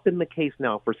has not been the case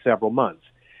now for several months.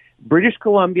 British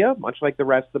Columbia, much like the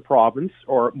rest of the province,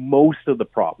 or most of the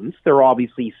province, there are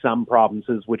obviously some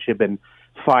provinces which have been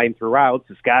fine throughout.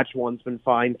 Saskatchewan's been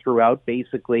fine throughout,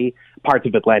 basically. Parts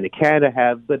of Atlantic Canada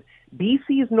have. But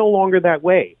BC is no longer that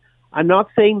way. I'm not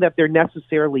saying that they're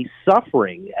necessarily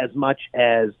suffering as much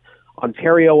as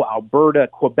Ontario, Alberta,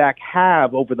 Quebec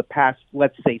have over the past,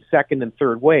 let's say, second and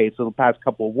third waves, so the past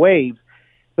couple of waves.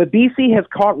 But BC has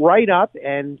caught right up,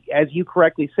 and as you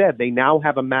correctly said, they now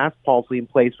have a mask policy in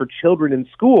place for children in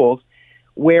schools,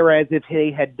 whereas if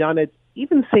they had done it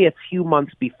even, say, a few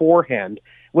months beforehand,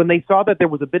 when they saw that there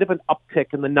was a bit of an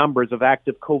uptick in the numbers of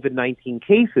active COVID-19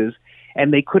 cases,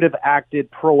 and they could have acted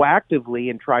proactively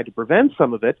and tried to prevent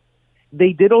some of it,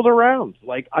 they diddled around,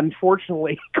 like,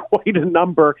 unfortunately, quite a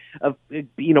number of,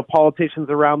 politicians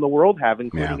around the world have,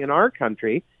 including in our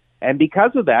country. And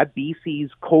because of that,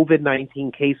 BC's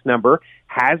COVID-19 case number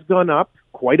has gone up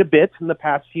quite a bit in the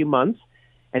past few months.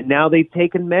 And now they've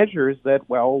taken measures that,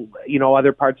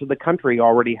 other parts of the country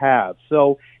already have.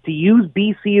 So to use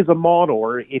BC as a model,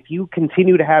 or if you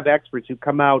continue to have experts who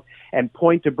come out and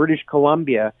point to British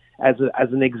Columbia as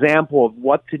an example of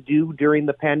what to do during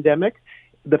the pandemic,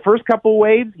 the first couple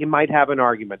waves, you might have an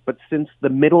argument. But since the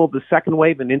middle of the second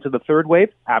wave and into the third wave,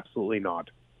 absolutely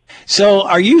not. So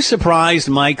are you surprised,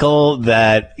 Michael,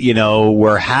 that,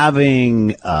 we're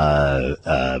having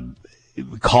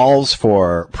calls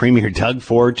for Premier Doug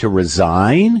Ford to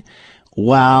resign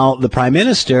while the Prime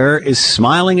Minister is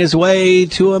smiling his way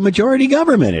to a majority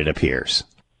government, it appears?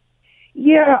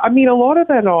 Yeah, I mean, a lot of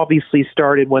that obviously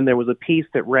started when there was a piece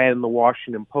that ran in the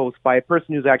Washington Post by a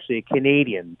person who's actually a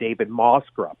Canadian, David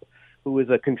Moskrup, who is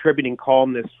a contributing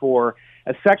columnist for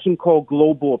a section called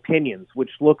Global Opinions,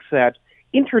 which looks at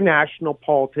international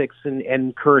politics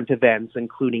and current events,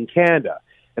 including Canada.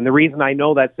 And the reason I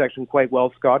know that section quite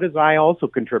well, Scott, is I also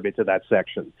contribute to that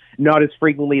section. Not as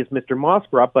frequently as Mr.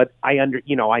 Moskrup, but I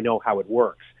know how it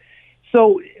works.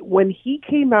 So when he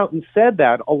came out and said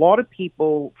that, a lot of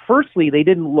people, firstly, they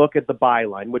didn't look at the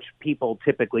byline, which people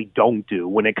typically don't do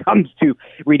when it comes to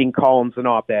reading columns and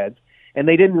op-eds, and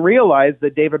they didn't realize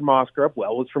that David Moskrup,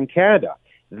 was from Canada.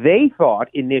 They thought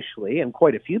initially, and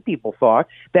quite a few people thought,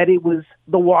 that it was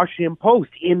the Washington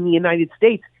Post in the United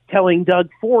States telling Doug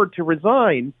Ford to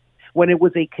resign when it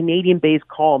was a Canadian-based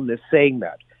columnist saying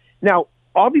that. Now,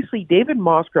 obviously, David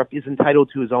Moskrup is entitled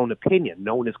to his own opinion.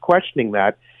 No one is questioning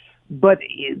that. But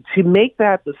to make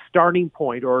that the starting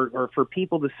point, or for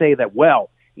people to say that, Moskrup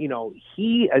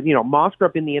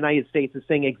in the United States is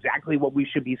saying exactly what we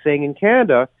should be saying in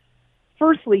Canada.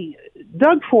 Firstly,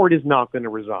 Doug Ford is not going to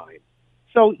resign.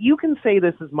 So you can say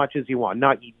this as much as you want.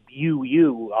 Not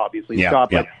you obviously,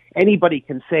 Scott, but anybody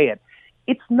can say it.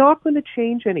 It's not going to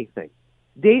change anything.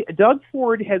 Doug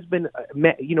Ford has been,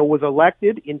 was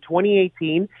elected in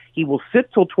 2018. He will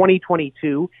sit till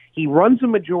 2022. He runs a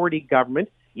majority government.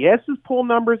 Yes, his poll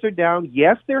numbers are down.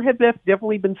 Yes, there have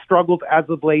definitely been struggles as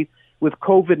of late with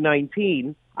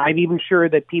COVID-19. I'm even sure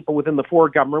that people within the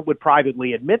Ford government would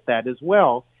privately admit that as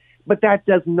well. But that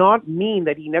does not mean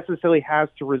that he necessarily has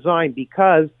to resign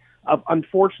because of,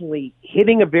 unfortunately,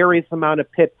 hitting a various amount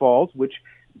of pitfalls, which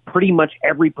pretty much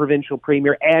every provincial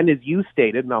premier, and as you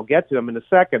stated, and I'll get to him in a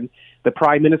second, the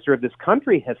prime minister of this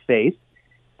country has faced,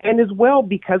 and as well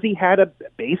because he had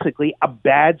basically a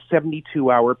bad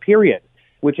 72-hour period,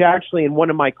 which actually in one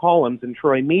of my columns in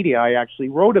Troy Media I actually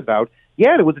wrote about.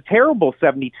 Yeah, it was a terrible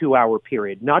 72-hour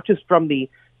period, not just from the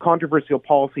controversial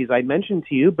policies I mentioned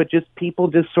to you, but just people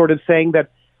just sort of saying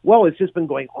that, it's just been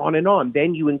going on and on.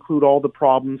 Then you include all the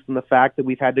problems and the fact that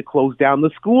we've had to close down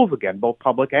the schools again, both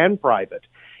public and private.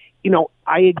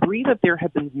 I agree that there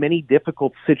have been many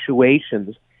difficult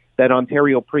situations that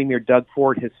Ontario Premier Doug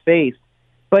Ford has faced,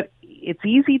 but it's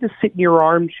easy to sit in your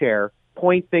armchair,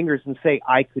 point fingers, and say,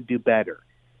 I could do better.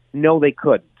 No, they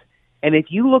couldn't. And if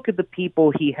you look at the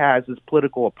people he has as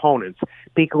political opponents,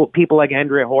 people like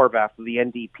Andrea Horwath of the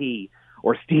NDP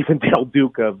or Stephen Del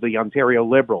Duca of the Ontario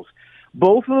Liberals,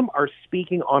 both of them are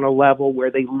speaking on a level where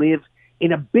they live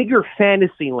in a bigger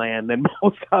fantasy land than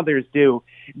most others do.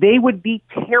 They would be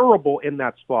terrible in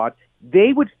that spot.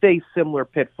 They would face similar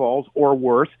pitfalls or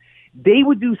worse. They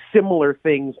would do similar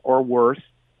things or worse.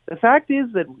 The fact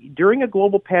is that during a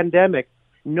global pandemic,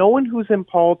 no one who's in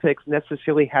politics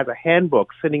necessarily has a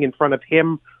handbook sitting in front of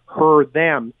him, her,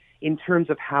 them in terms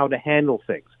of how to handle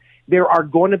things. There are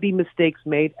going to be mistakes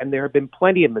made, and there have been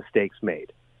plenty of mistakes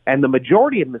made. And the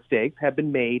majority of mistakes have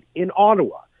been made in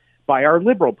Ottawa by our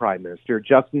Liberal Prime Minister,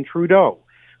 Justin Trudeau,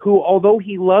 who, although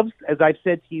he loves, as I've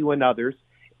said to you and others,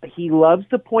 he loves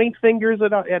to point fingers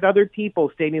at other people,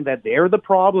 stating that they're the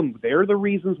problem, they're the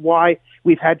reasons why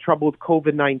we've had trouble with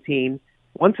COVID-19.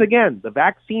 Once again, the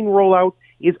vaccine rollout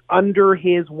is under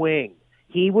his wing.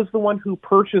 He was the one who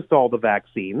purchased all the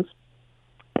vaccines,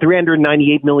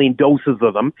 398 million doses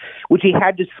of them, which he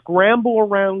had to scramble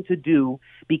around to do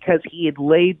because he had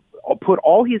put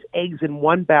all his eggs in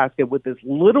one basket with this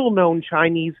little-known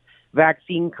Chinese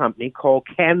vaccine company called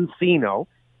CanSino,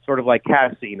 sort of like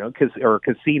casino, or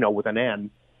casino with an N.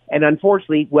 And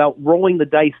unfortunately, rolling the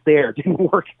dice there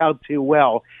didn't work out too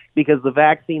well because the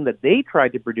vaccine that they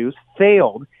tried to produce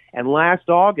failed. And last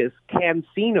August,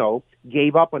 CanSino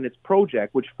gave up on its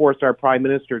project, which forced our Prime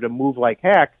Minister to move like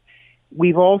heck.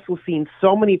 We've also seen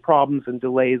so many problems and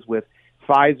delays with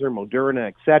Pfizer, Moderna,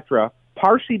 etc.,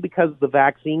 partially because the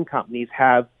vaccine companies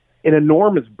have an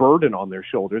enormous burden on their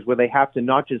shoulders where they have to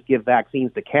not just give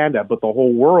vaccines to Canada, but the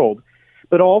whole world,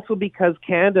 but also because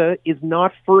Canada is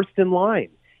not first in line.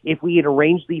 If we had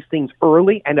arranged these things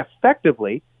early and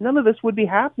effectively, none of this would be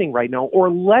happening right now,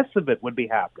 or less of it would be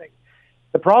happening.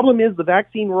 The problem is the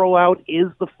vaccine rollout is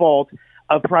the fault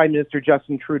of Prime Minister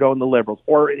Justin Trudeau and the Liberals,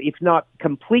 or if not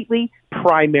completely,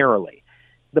 primarily.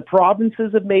 The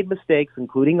provinces have made mistakes,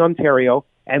 including Ontario,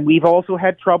 and we've also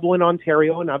had trouble in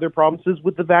Ontario and other provinces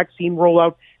with the vaccine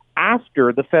rollout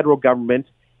after the federal government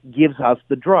gives us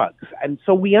the drugs. And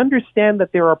so we understand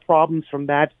that there are problems from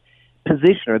that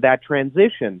position or that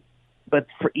transition. But,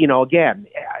 again,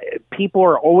 people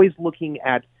are always looking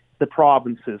at the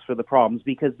provinces for the problems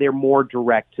because they're more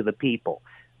direct to the people.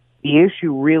 The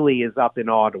issue really is up in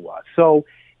Ottawa. So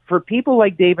for people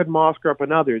like David Moskrup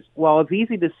and others, while it's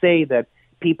easy to say that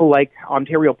people like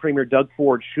Ontario Premier Doug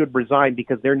Ford should resign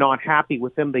because they're not happy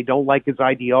with him. They don't like his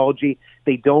ideology.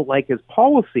 They don't like his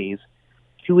policies.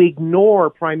 To ignore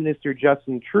Prime Minister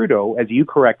Justin Trudeau, as you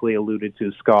correctly alluded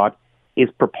to, Scott, is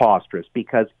preposterous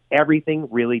because everything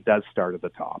really does start at the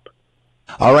top.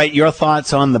 All right, your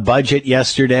thoughts on the budget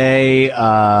yesterday.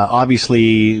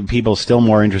 Obviously, people still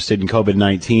more interested in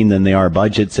COVID-19 than they are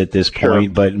budgets at this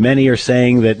point, but many are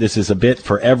saying that this is a bit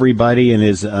for everybody and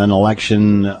is an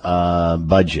election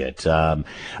budget.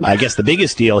 I guess the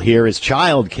biggest deal here is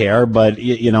childcare, but,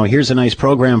 here's a nice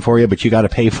program for you, but you got to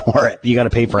pay for it. You got to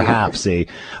pay for half, say,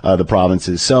 the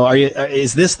provinces. So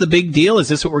is this the big deal? Is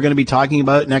this what we're going to be talking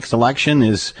about next election,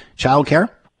 is childcare?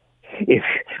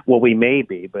 Well, we may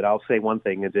be, but I'll say one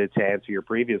thing to answer your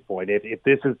previous point. If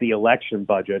this is the election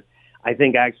budget, I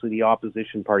think actually the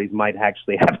opposition parties might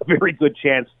actually have a very good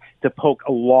chance to poke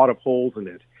a lot of holes in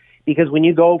it. Because when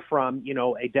you go from,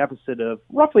 a deficit of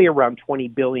roughly around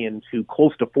 $20 billion to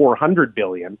close to $400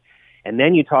 billion, and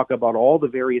then you talk about all the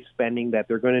various spending that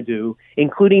they're going to do,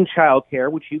 including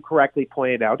childcare, which you correctly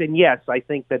pointed out. And yes, I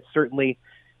think that certainly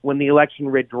when the election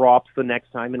writ drops the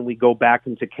next time and we go back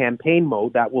into campaign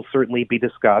mode, that will certainly be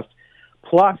discussed.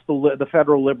 Plus, the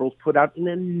federal Liberals put out an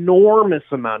enormous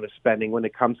amount of spending when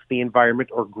it comes to the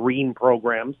environment or green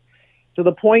programs, to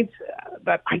the point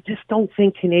that I just don't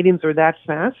think Canadians are that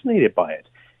fascinated by it.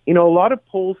 A lot of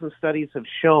polls and studies have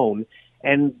shown,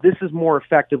 and this is more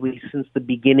effectively since the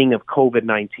beginning of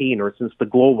COVID-19 or since the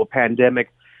global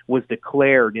pandemic was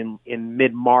declared in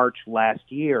mid-March last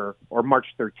year, or March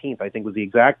 13th, I think was the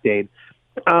exact date,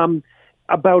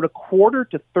 about a quarter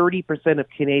to 30% of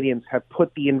Canadians have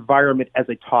put the environment as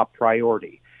a top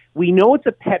priority. We know it's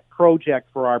a pet project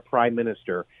for our Prime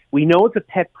Minister. We know it's a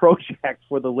pet project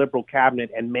for the Liberal cabinet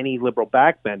and many Liberal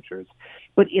backbenchers,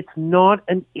 but it's not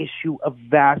an issue of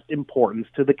vast importance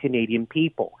to the Canadian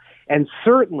people, and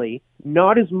certainly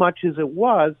not as much as it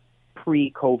was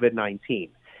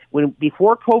pre-COVID-19.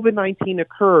 Before COVID-19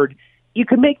 occurred, you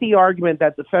could make the argument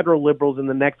that the federal Liberals in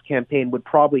the next campaign would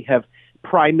probably have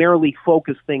primarily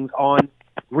focused things on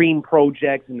green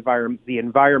projects, the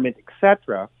environment,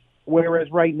 etc. Whereas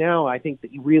right now, I think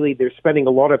that really they're spending a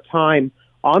lot of time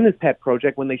on this pet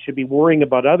project when they should be worrying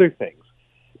about other things.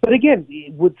 But again,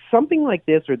 would something like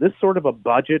this or this sort of a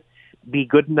budget be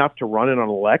good enough to run in an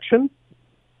election?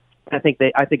 I think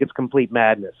it's complete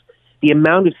madness. The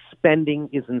amount of spending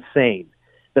is insane.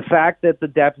 The fact that the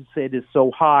deficit is so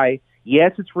high,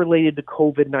 yes, it's related to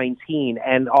COVID-19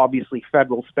 and obviously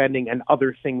federal spending and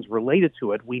other things related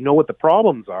to it. We know what the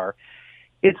problems are.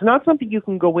 It's not something you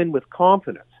can go in with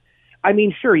confidence. I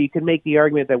mean, sure, you can make the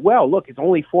argument that, well, look, it's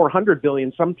only $400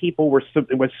 billion. Some people were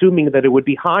assuming that it would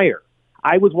be higher.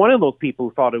 I was one of those people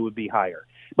who thought it would be higher.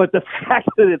 But the fact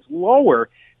that it's lower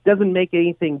doesn't make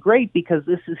anything great because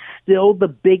this is still the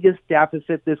biggest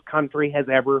deficit this country has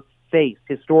ever faced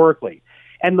historically.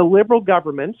 And the Liberal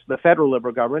government, the federal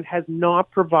Liberal government, has not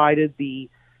provided the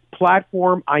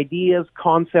platform, ideas,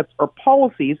 concepts, or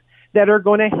policies that are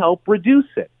going to help reduce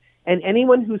it. And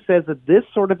anyone who says that this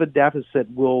sort of a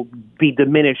deficit will be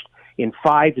diminished in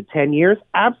 5 to 10 years,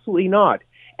 absolutely not.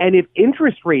 And if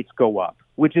interest rates go up,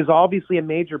 which is obviously a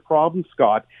major problem,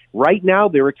 Scott, right now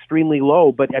they're extremely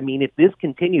low, but I mean, if this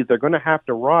continues, they're going to have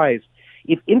to rise.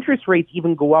 If interest rates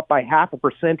even go up by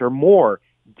 0.5% or more,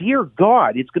 dear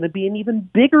God, it's going to be an even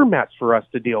bigger mess for us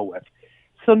to deal with.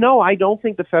 So no, I don't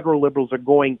think the federal Liberals are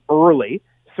going early.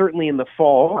 Certainly in the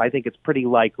fall, I think it's pretty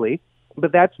likely.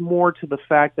 But that's more to the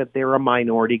fact that they're a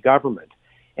minority government.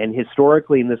 And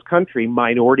historically in this country,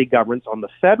 minority governments on the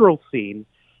federal scene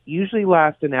usually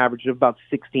last an average of about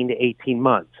 16 to 18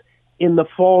 months. In the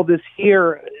fall this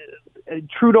year,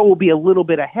 Trudeau will be a little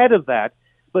bit ahead of that,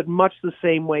 but much the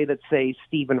same way that, say,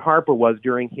 Stephen Harper was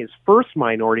during his first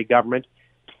minority government.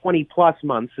 20-plus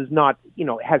months is not,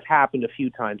 has happened a few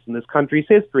times in this country's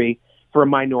history for a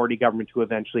minority government to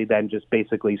eventually then just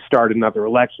basically start another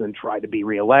election and try to be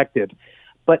reelected.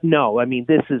 But no, I mean,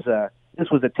 this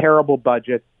was a terrible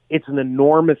budget. It's an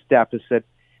enormous deficit.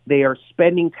 They are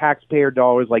spending taxpayer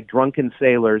dollars like drunken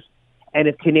sailors. And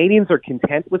if Canadians are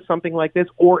content with something like this,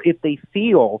 or if they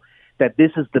feel that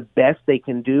this is the best they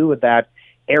can do, that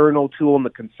Erin O'Toole and the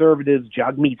Conservatives,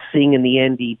 Jagmeet Singh and the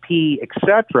NDP,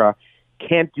 etc.,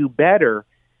 can't do better,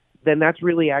 then that's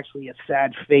really actually a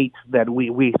sad fate that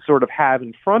we sort of have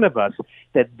in front of us,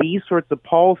 that these sorts of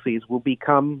policies will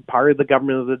become part of the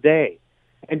government of the day.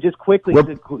 And just quickly,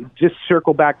 just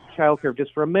circle back to childcare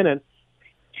just for a minute,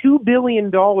 $2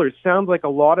 billion sounds like a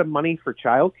lot of money for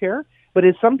childcare, but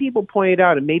as some people pointed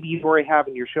out, and maybe you already have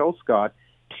in your show, Scott,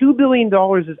 $2 billion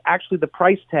is actually the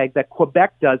price tag that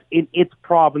Quebec does in its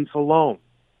province alone.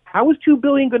 How is $2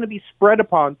 billion going to be spread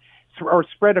across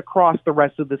the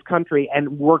rest of this country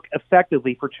and work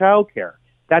effectively for childcare?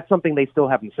 That's something they still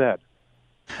haven't said.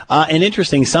 And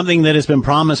interesting, something that has been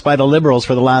promised by the Liberals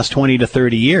for the last 20 to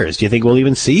 30 years. Do you think we'll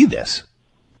even see this?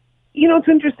 You know, it's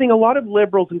interesting. A lot of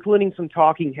Liberals, including some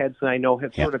talking heads that I know,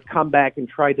 have sort of come back and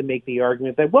tried to make the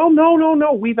argument that, well,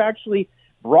 no, we've actually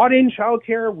brought in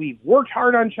childcare. We've worked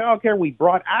hard on childcare. We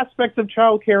brought aspects of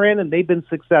childcare in, and they've been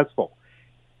successful.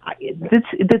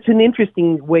 That's an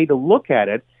interesting way to look at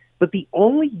it. But the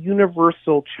only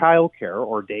universal childcare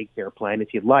or daycare plan,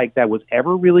 if you'd like, that was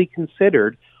ever really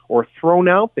considered or thrown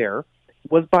out there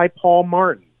was by Paul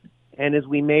Martin. And as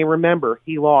we may remember,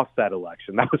 he lost that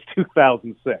election. That was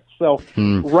 2006. So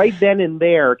right then and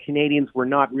there, Canadians were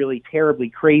not really terribly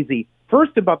crazy.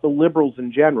 First, about the Liberals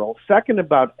in general. Second,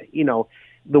 about,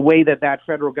 the way that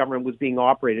federal government was being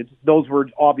operated. Those were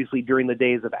obviously during the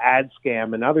days of ad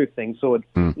scam and other things. So,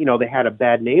 they had a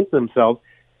bad name to themselves.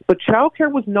 But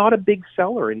childcare was not a big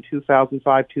seller in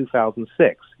 2005,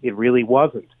 2006. It really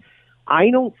wasn't. I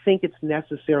don't think it's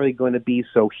necessarily going to be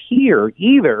so here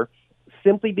either,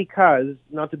 simply because,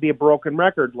 not to be a broken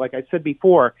record, like I said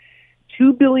before,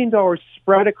 $2 billion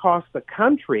spread across the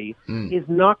country is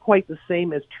not quite the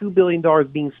same as $2 billion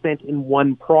being spent in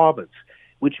one province,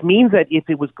 which means that if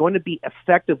it was going to be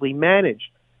effectively managed,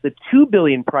 the $2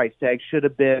 billion price tag should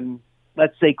have been,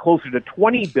 let's say, closer to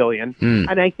 $20 billion.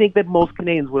 And I think that most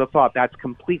Canadians would have thought that's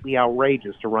completely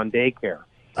outrageous to run daycare.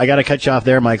 I got to cut you off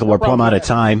there, Michael. We're plumb out of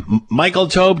time. Michael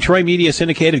Taube, Troy Media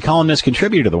syndicated columnist,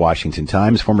 contributor to the Washington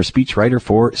Times, former speechwriter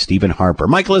for Stephen Harper.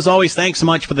 Michael, as always, thanks so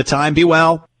much for the time. Be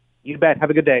well. You bet. Have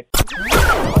a good day.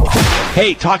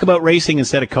 Hey, talk about racing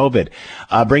instead of COVID.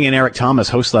 Bring in Eric Thomas,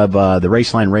 host of the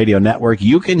Raceline Radio Network.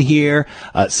 You can hear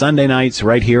Sunday nights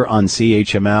right here on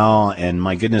CHML. And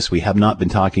my goodness, we have not been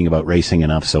talking about racing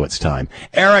enough, so it's time.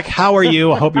 Eric, how are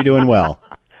you? I hope you're doing well.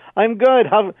 I'm good.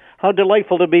 How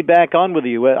delightful to be back on with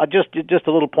you. Just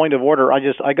a little point of order.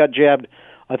 I got jabbed,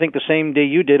 I think, the same day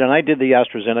you did, and I did the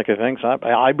AstraZeneca thing. So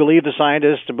I believe the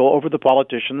scientists over the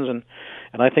politicians,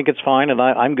 and I think it's fine, and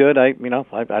I'm good. I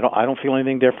don't feel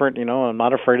anything different. I'm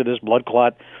not afraid of this blood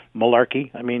clot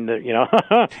malarkey. I mean,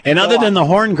 And other than the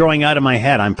horn growing out of my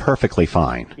head, I'm perfectly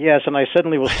fine. Yes, and I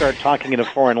suddenly will start talking in a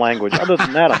foreign language. Other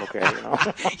than that, I'm okay.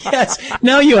 Yes.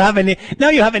 Now you have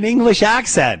an English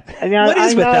accent. What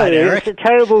is with that, Eric? It's a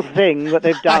terrible thing what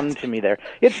they've done to me there.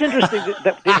 It's interesting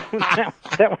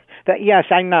that yes,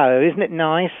 I know. Isn't it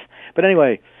nice? But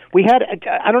anyway. We had,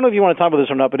 I don't know if you want to talk about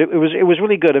this or not, but it was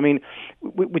really good. I mean,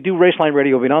 we do Raceline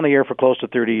Radio. We've been on the air for close to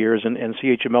 30 years, and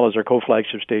CHML is our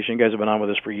co-flagship station. You guys have been on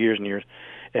with us for years and years,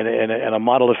 and a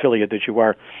model affiliate that you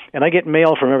are. And I get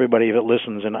mail from everybody that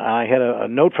listens, and I had a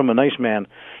note from a nice man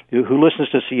who listens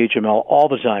to CHML all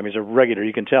the time. He's a regular,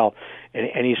 you can tell.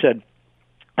 And he said,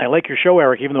 I like your show,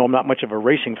 Eric, even though I'm not much of a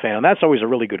racing fan. And that's always a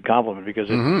really good compliment because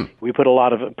we put a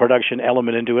lot of production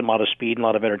element into it, a lot of speed and a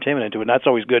lot of entertainment into it. And that's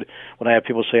always good when I have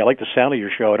people say, I like the sound of your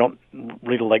show. I don't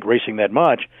really like racing that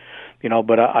much,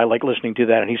 but I like listening to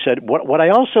that. And he said, what I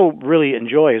also really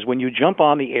enjoy is when you jump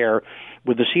on the air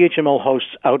with the CHML hosts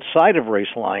outside of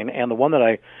Raceline, and the one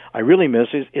that I really miss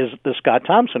is the Scott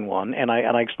Thompson one. And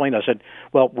I explained, I said,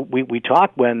 well, we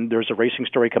talk when there's a racing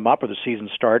story come up or the season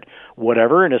start,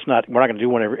 whatever, and we're not going to do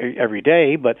one every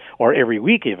day, or every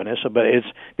week even. But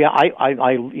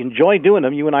I enjoy doing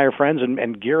them. You and I are friends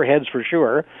and gearheads for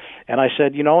sure. And I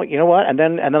said, you know what? And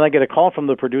then I get a call from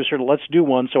the producer, let's do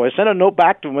one. So I sent a note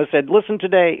back to him. I said, listen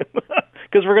today,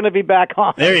 because we're going to be back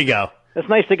on. There you go. It's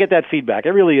nice to get that feedback. It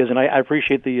really is, and I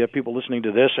appreciate the people listening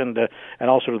to this and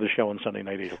also to the show on Sunday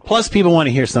night. 8 o'clock. Plus, people want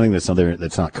to hear something that's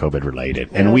not COVID related,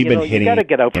 and we've been hitting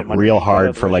it real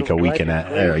hard for like a week and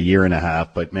a year and a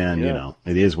half. But man,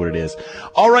 it is what it is.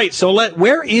 All right, so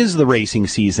where is the racing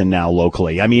season now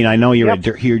locally? I mean, I know you're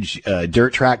a huge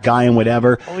dirt track guy and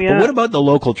whatever, but what about the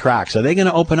local tracks? Are they going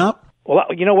to open up? Well,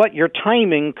 you know what? Your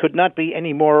timing could not be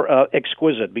any more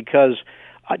exquisite because.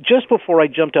 Just before I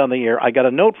jumped on the air, I got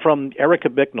a note from Erica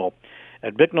Bicknell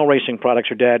at Bicknell Racing Products.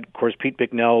 Her dad, of course, Pete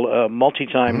Bicknell,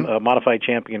 multi-time modified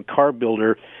champion, car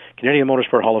builder, Canadian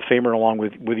Motorsport Hall of Famer, along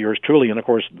with yours truly, and, of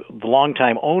course, the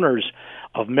longtime owners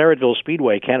of Merrittville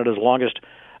Speedway, Canada's longest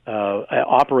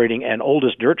operating and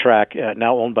oldest dirt track,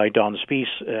 now owned by Don Spies,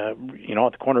 at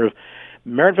the corner of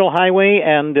Merrittville Highway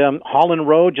and Holland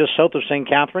Road, just south of St.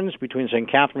 Catharines, between St.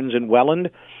 Catharines and Welland.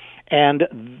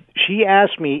 And she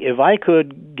asked me if I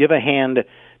could give a hand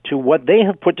to what they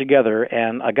have put together.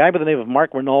 And a guy by the name of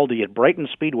Mark Rinaldi at Brighton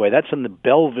Speedway, that's in the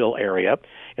Belleville area.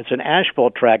 It's an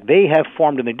asphalt track. They have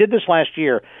formed, and they did this last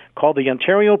year, called the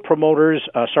Ontario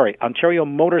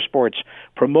Motorsports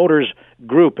Promoters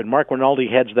Group. And Mark Rinaldi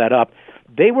heads that up.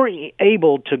 They were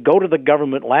able to go to the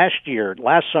government last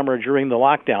summer during the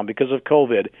lockdown because of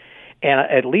COVID, and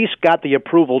at least got the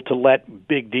approval to let,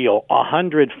 big deal,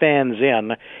 100 fans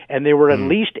in, and they were at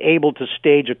least able to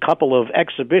stage a couple of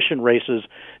exhibition races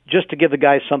just to give the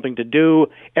guys something to do.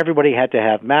 Everybody had to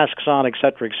have masks on, et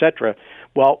cetera, et cetera.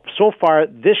 Well, so far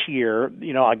this year,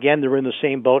 again, they're in the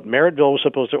same boat. Merrittville was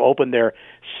supposed to open their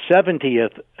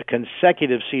 70th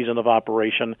consecutive season of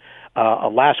operation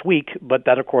last week, but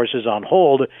that, of course, is on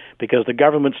hold because the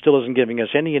government still isn't giving us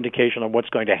any indication of what's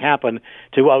going to happen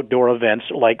to outdoor events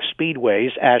like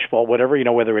speedways, asphalt, whatever,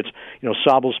 whether it's,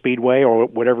 Sauble Speedway or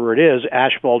whatever it is,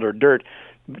 asphalt or dirt,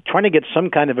 trying to get some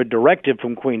kind of a directive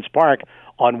from Queen's Park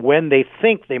on when they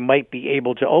think they might be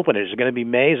able to open it. Is it going to be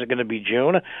May? Is it going to be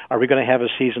June? Are we going to have a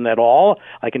season at all?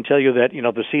 I can tell you that,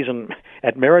 the season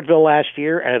at Merrittville last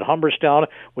year and at Humberstown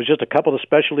was just a couple of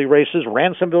specialty races.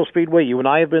 Ransomville Speedway, you and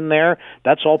I have been there.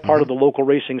 That's all part of the local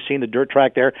racing scene, the dirt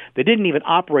track there. They didn't even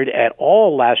operate at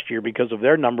all last year because of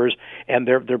their numbers, and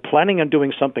they're planning on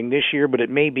doing something this year, but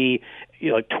it may be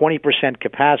 20%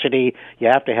 capacity. You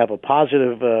have to have a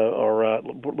positive or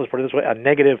let's put it this way, a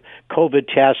negative COVID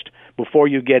test before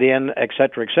you get in, et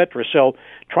cetera, et cetera. So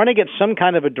trying to get some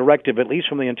kind of a directive, at least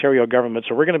from the Ontario government.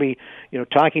 So we're going to be,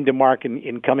 talking to Mark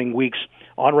in coming weeks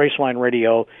on Raceline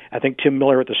Radio. I think Tim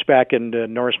Miller at the Spec and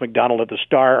Norris McDonald at the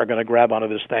Star are going to grab onto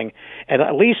this thing and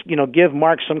at least, give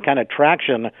Mark some kind of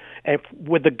traction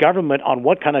with the government on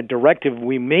what kind of directive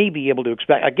we may be able to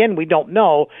expect. Again, we don't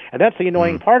know, and that's the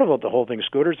annoying part about the whole thing,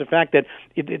 Scooter, is the fact that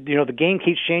the game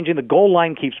keeps changing, the goal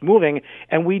line keeps moving,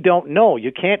 and we don't know.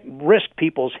 You can't risk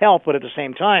people's health, but at the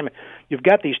same time, you've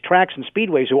got these tracks and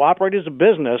speedways who operate as a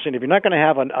business, and if you're not going to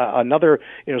have another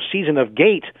season of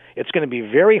gate, it's going to be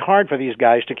very hard for these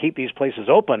guys to keep these places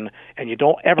open, and you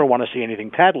don't ever want to see anything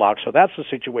padlocked. So that's the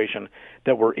situation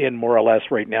that we're in more or less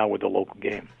right now with the local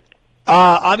game.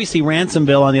 Obviously,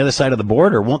 Ransomville on the other side of the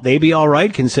border, won't they be all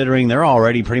right considering they're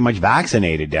already pretty much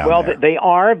vaccinated down there? Well, they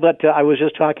are, but I was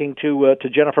just talking to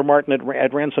Jennifer Martin at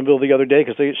Ransomville the other day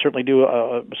because they certainly do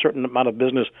a certain amount of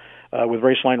business with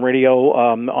Raceline Radio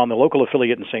on the local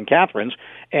affiliate in St. Catharines,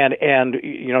 and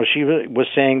she was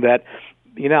saying that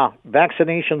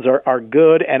vaccinations are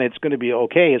good and it's going to be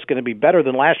okay. It's going to be better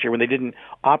than last year when they didn't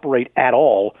operate at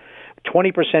all.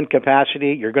 20%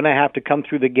 capacity. You're going to have to come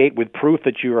through the gate with proof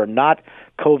that you are not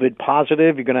COVID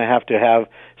positive. You're going to have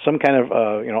some kind of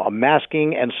a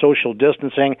masking and social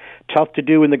distancing. Tough to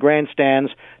do in the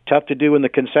grandstands, tough to do in the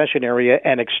concession area,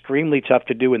 and extremely tough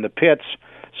to do in the pits.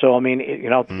 So,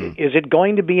 is it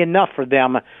going to be enough for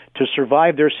them to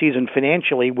survive their season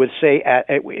financially with, say,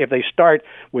 if they start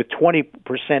with 20%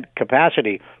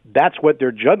 capacity? That's what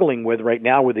they're juggling with right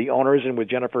now with the owners and with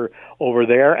Jennifer over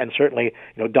there, and certainly,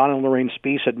 Don and Lorraine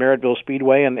Speece at Merrittville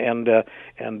Speedway and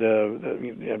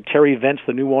Terry Vence,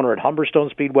 the new owner at Humberstone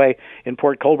Speedway in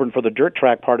Port Colborne for the dirt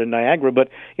track part in Niagara. But,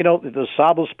 the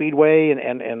Sauble Speedway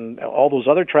and all those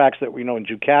other tracks that we know in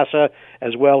Jukasa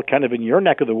as well, kind of in your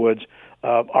neck of the woods,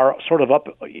 are sort of up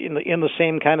in the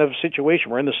same kind of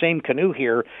situation. We're in the same canoe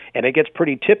here, and it gets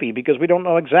pretty tippy because we don't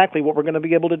know exactly what we're going to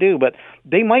be able to do. But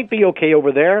they might be okay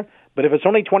over there. But if it's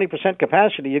only 20%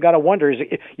 capacity, you got to wonder: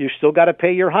 you still got to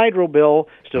pay your hydro bill,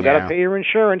 still got to pay your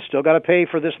insurance, still got to pay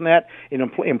for this and that.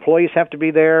 Employees have to be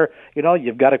there.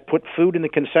 You've got to put food in the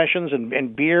concessions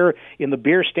and beer in the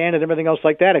beer stand and everything else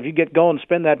like that. If you go and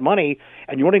spend that money,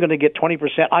 and you're only going to get 20%,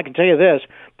 I can tell you this: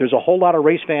 there's a whole lot of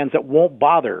race fans that won't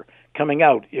bother coming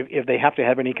out if they have to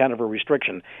have any kind of a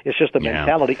restriction. It's just the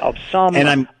mentality of some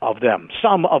of them,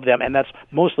 and that's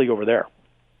mostly over there.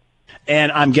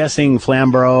 And I'm guessing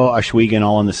Flamborough, Ohsweken,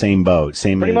 all in the same boat.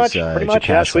 Pretty much.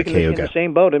 Ohsweken is in the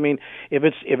same boat. I mean, if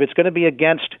it's going to be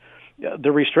against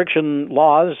the restriction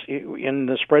laws in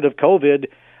the spread of COVID,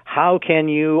 how can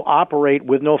you operate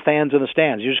with no fans in the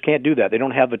stands? You just can't do that. They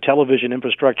don't have the television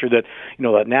infrastructure that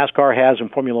that NASCAR has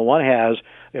and Formula One has.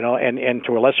 And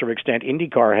to a lesser extent,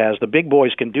 IndyCar has. The big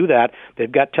boys can do that.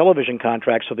 They've got television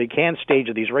contracts, so they can stage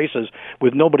these races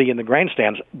with nobody in the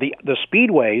grandstands. The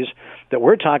speedways that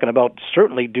we're talking about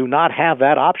certainly do not have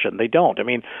that option. They don't. I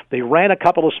mean, they ran a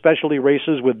couple of specialty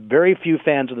races with very few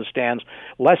fans in the stands,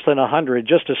 less than 100,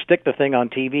 just to stick the thing on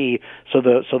TV, so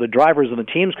the drivers and the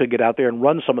teams could get out there and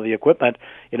run some of the equipment,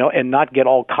 and not get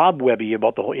all cobwebby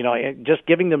about the whole, just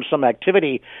giving them some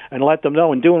activity and let them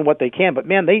know and doing what they can. But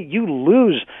man, you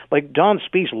lose like Don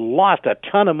Spieth lost a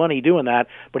ton of money doing that,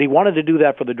 but he wanted to do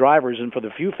that for the drivers and for the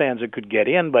few fans that could get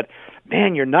in. But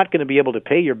man, you're not going to be able to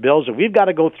pay your bills. If we've got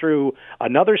to go through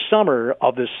another summer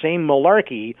of the same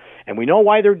malarkey, and we know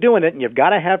why they're doing it, and you've got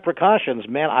to have precautions,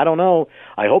 man, I don't know.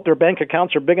 I hope their bank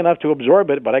accounts are big enough to absorb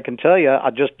it, but I can tell you,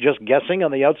 just guessing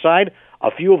on the outside, a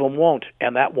few of them won't,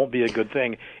 and that won't be a good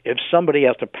thing if somebody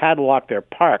has to padlock their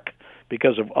park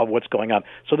because of what's going on.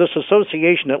 So this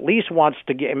association at least wants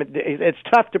to get, it's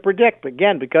tough to predict,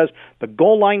 again, because the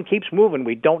goal line keeps moving.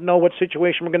 We don't know what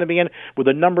situation we're going to be in with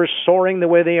the numbers soaring the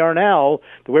way they are now,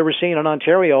 the way we're seeing in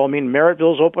Ontario. I mean,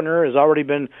 Merrittville's opener has already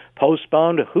been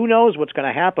postponed. Who knows what's going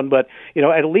to happen, but,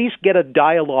 at least get a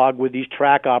dialogue with these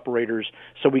track operators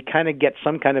so we kind of get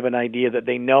some kind of an idea that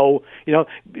they know.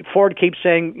 Ford keeps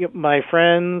saying, my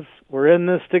friends, we're in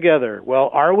this together. Well,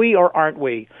 are we or aren't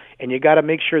we? And you got to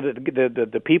make sure that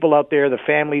the people out there, the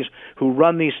families who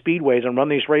run these speedways and run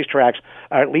these racetracks,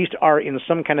 at least are in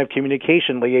some kind of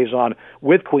communication liaison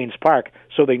with Queen's Park,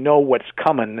 so they know what's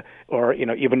coming, or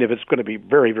even if it's going to be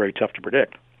very, very tough to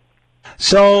predict.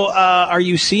 So, are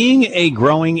you seeing a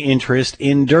growing interest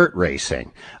in dirt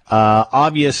racing?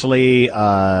 Obviously,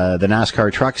 the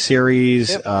NASCAR Truck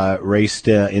Series raced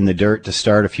in the dirt to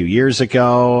start a few years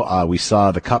ago. We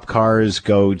saw the Cup cars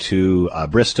go to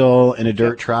Bristol in a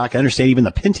dirt track. I understand even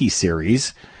the Pinty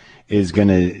Series is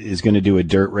gonna do a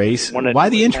dirt race. Why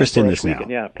the interest in this now?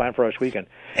 Yeah, plan for Ash Weekend.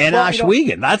 And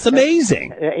Ashwegan, that's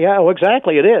amazing. Yeah, well,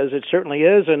 exactly, it is. It certainly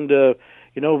is, and.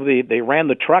 They ran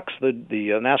the trucks, the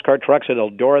NASCAR trucks at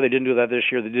Eldora. They didn't do that this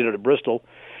year. They did it at Bristol.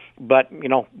 But,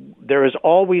 there has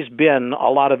always been a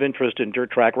lot of interest in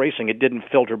dirt track racing. It didn't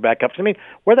filter back up. I mean,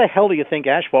 where the hell do you think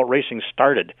asphalt racing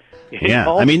started?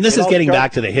 I mean, this is getting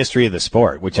back to the history of the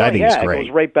sport, which I think is great. It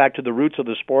goes right back to the roots of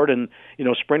the sport, and,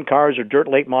 sprint cars or dirt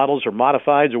late models or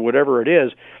modifieds or whatever it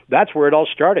is. That's where it all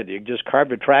started. You just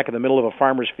carved a track in the middle of a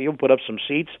farmer's field, put up some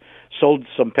seats, sold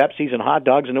some Pepsis and hot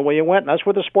dogs, and away you went. And that's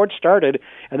where the sport started,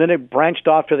 and then it branched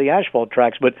off to the asphalt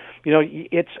tracks. But,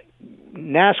 it's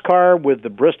NASCAR with the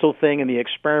Bristol thing and the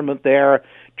experiment there,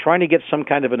 trying to get some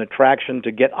kind of an attraction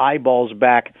to get eyeballs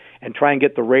back and try and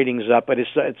get the ratings up. But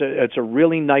it's a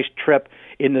really nice trip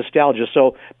in nostalgia.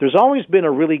 So there's always been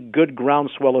a really good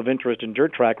groundswell of interest in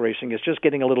dirt track racing. It's just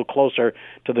getting a little closer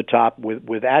to the top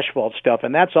with asphalt stuff,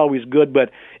 and that's always good.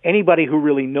 But anybody who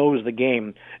really knows the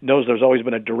game knows there's always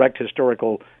been a direct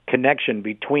historical connection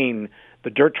between the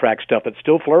dirt track stuff that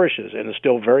still flourishes and is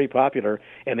still very popular,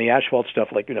 and the asphalt stuff,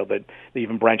 like, that they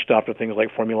even branched off to things like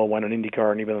Formula One and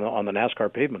IndyCar and even on the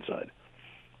NASCAR pavement side.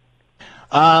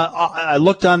 I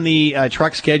looked on the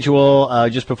truck schedule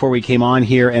just before we came on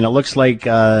here, and it looks like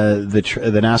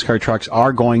the NASCAR trucks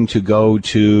are going to go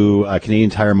to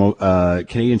Canadian Tire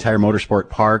Motorsport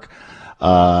Park,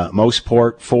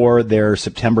 Mosport, for their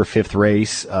September 5th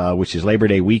race, which is Labor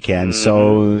Day weekend.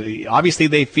 Mm-hmm. So obviously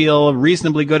they feel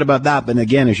reasonably good about that. But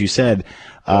again, as you said,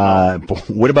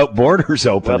 what about borders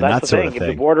open and that sort of thing? If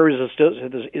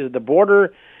the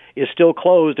border is still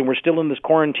closed and we're still in this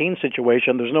quarantine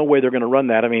situation, there's no way they're going to run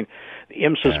that. I mean,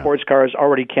 IMSA Sports Cars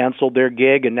already canceled their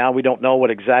gig, and now we don't know what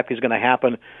exactly is going to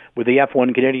happen with the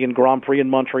F1 Canadian Grand Prix in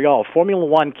Montreal. Formula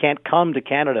One can't come to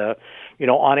Canada,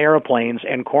 on airplanes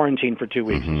and quarantine for 2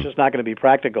 weeks. Mm-hmm. It's just not going to be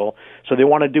practical. So they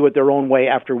want to do it their own way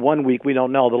after 1 week. We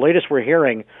don't know. The latest we're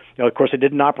hearing, of course, it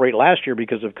didn't operate last year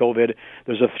because of COVID.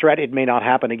 There's a threat it may not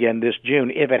happen again this June.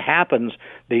 If it happens,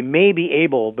 they may be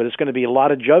able, but it's going to be a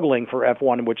lot of juggling for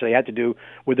F1, which they had to do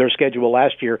with their schedule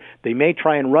last year. They may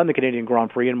try and run the Canadian Grand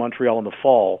Prix in Montreal in the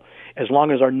fall, as long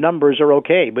as our numbers are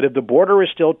okay. But if the border is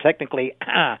still technically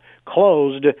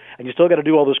closed and you still got to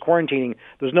do all this quarantining,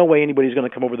 there's no way anybody's going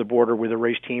to come over the border with a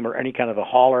race team or any kind of a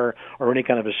hauler or any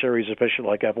kind of a series official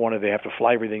like F1 if they have to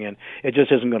fly everything in. It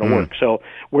just isn't going to work. So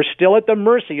we're still at the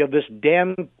mercy of this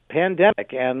damn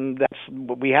pandemic, and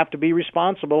we have to be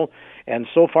responsible. And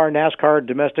so far, NASCAR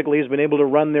domestically has been able to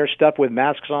run their stuff with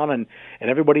masks on, and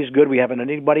everybody's good. We haven't had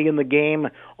anybody in the game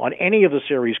on any of the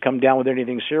series come down with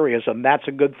anything serious, and that's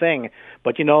a good thing.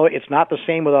 But, it's not the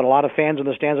same without a lot of fans in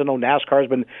the stands. I know NASCAR's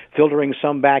been filtering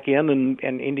some back in, and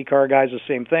IndyCar guys the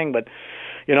same thing. But,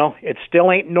 it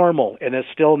still ain't normal, and it's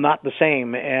still not the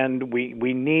same. And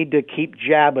we need to keep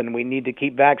jabbing. We need to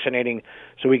keep vaccinating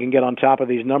so we can get on top of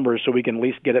these numbers so we can at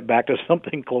least get it back to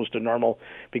something close to normal.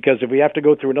 Because if we have to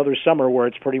go through another summer where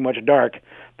it's pretty much dark,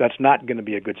 that's not going to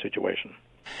be a good situation.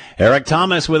 Eric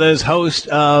Thomas with us, host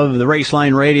of the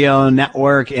Raceline Radio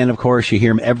Network, and of course you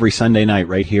hear him every Sunday night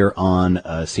right here on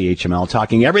CHML,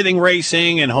 talking everything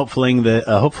racing and hopefully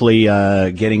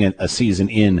getting a season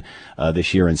in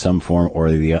this year in some form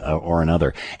or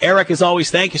another. Eric, as always,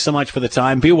 thank you so much for the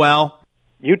time. Be well.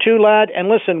 You too, lad. And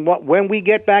listen, when we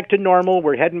get back to normal,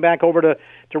 we're heading back over to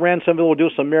Ransomville. We'll do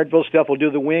some Merrittville stuff. We'll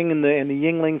do the wing and the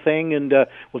Yingling thing, and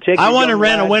we'll take. I want to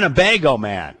rent a Winnebago,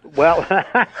 man. Well,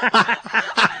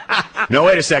 no,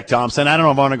 wait a sec, Thompson. I don't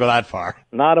know if I want to go that far.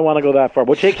 No, I don't want to go that far.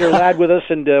 We'll take your lad with us,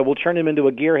 and we'll turn him into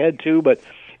a gearhead too. But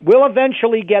we'll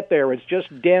eventually get there. It's just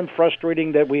damn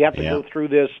frustrating that we have to go through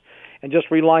this. And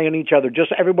just rely on each other.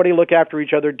 Just everybody look after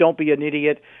each other. Don't be an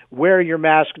idiot. Wear your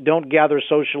mask. Don't gather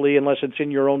socially unless it's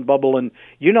in your own bubble. And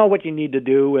you know what you need to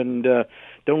do. And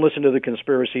don't listen to the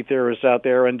conspiracy theorists out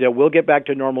there. And we'll get back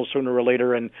to normal sooner or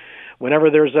later. And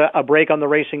whenever there's a break on the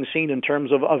racing scene in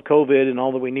terms of COVID and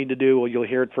all that we need to do, well, you'll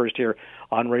hear it first here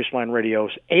on Raceline Radio.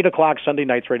 8 o'clock Sunday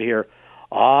nights right here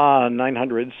on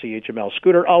 900 CHML.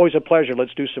 Scooter, always a pleasure.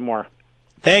 Let's do some more.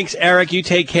 Thanks, Eric. You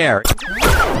take care.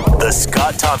 The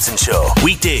Scott Thompson Show,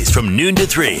 weekdays from noon to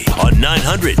 3 on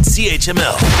 900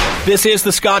 CHML. This is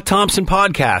the Scott Thompson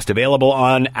Podcast, available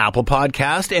on Apple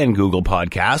Podcast and Google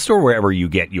Podcast or wherever you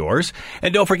get yours.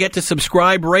 And don't forget to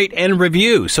subscribe, rate, and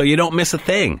review so you don't miss a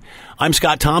thing. I'm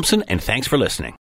Scott Thompson, and thanks for listening.